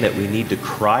saying that we need to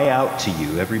cry out to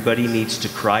you. Everybody needs to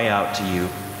cry out to you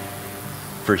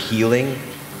for healing,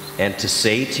 and to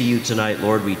say to you tonight,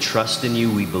 Lord, we trust in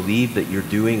you. We believe that you're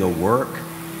doing a work,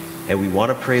 and we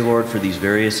want to pray, Lord, for these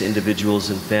various individuals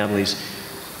and families,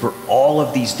 for all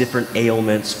of these different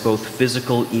ailments, both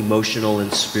physical, emotional,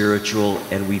 and spiritual.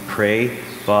 And we pray,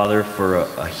 Father, for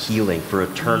a healing, for a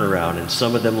turnaround. And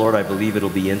some of them, Lord, I believe it'll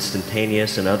be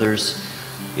instantaneous, and others,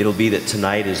 it'll be that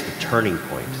tonight is the turning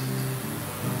point.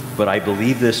 But I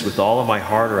believe this with all of my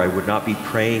heart, or I would not be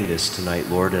praying this tonight,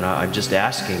 Lord. And I'm just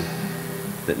asking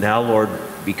that now, Lord,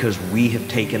 because we have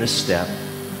taken a step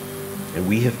and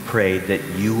we have prayed, that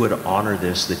you would honor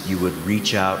this, that you would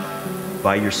reach out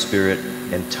by your Spirit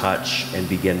and touch and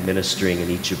begin ministering in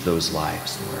each of those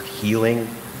lives, Lord, healing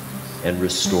and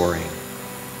restoring.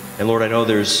 And Lord, I know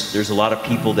there's a lot of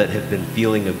people that have been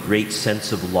feeling a great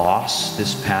sense of loss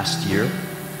this past year.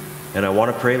 And I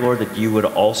want to pray, Lord, that you would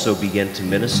also begin to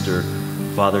minister,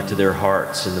 Father, to their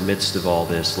hearts in the midst of all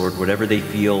this. Lord, whatever they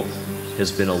feel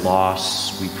has been a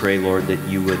loss, we pray, Lord, that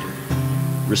you would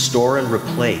restore and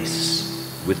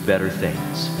replace with better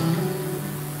things.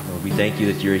 Lord, we thank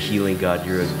you that you're a healing God.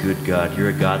 You're a good God. You're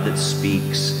a God that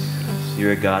speaks.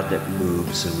 You're a God that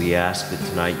moves. And we ask that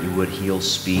tonight you would heal,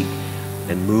 speak,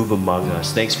 and move among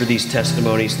us. Thanks for these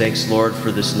testimonies. Thanks, Lord,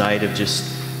 for this night of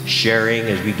just sharing.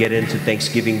 As we get into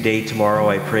Thanksgiving Day tomorrow,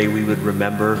 I pray we would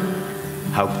remember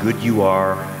how good you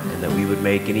are, and that we would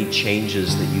make any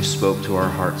changes that you spoke to our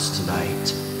hearts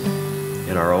tonight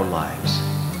in our own lives.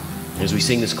 And as we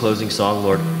sing this closing song,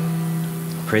 Lord,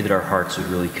 I pray that our hearts would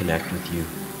really connect with you.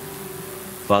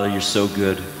 Father, you're so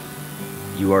good.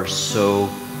 You are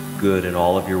so good in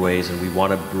all of your ways, and we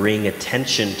want to bring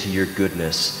attention to your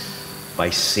goodness by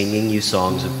singing you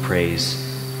songs of praise.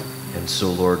 And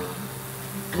so, Lord,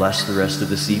 bless the rest of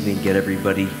this evening. Get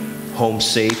everybody home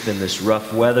safe in this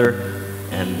rough weather.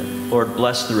 And Lord,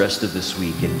 bless the rest of this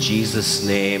week in Jesus'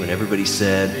 name. And everybody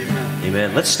said, amen.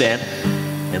 Amen. Let's stand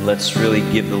and let's really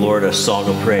give the Lord a song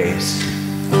of praise.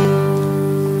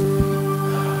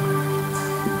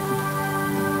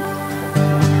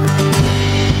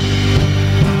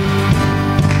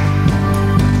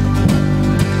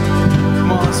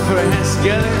 Come on, let's put our hands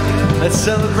together. Let's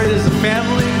celebrate as a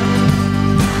family.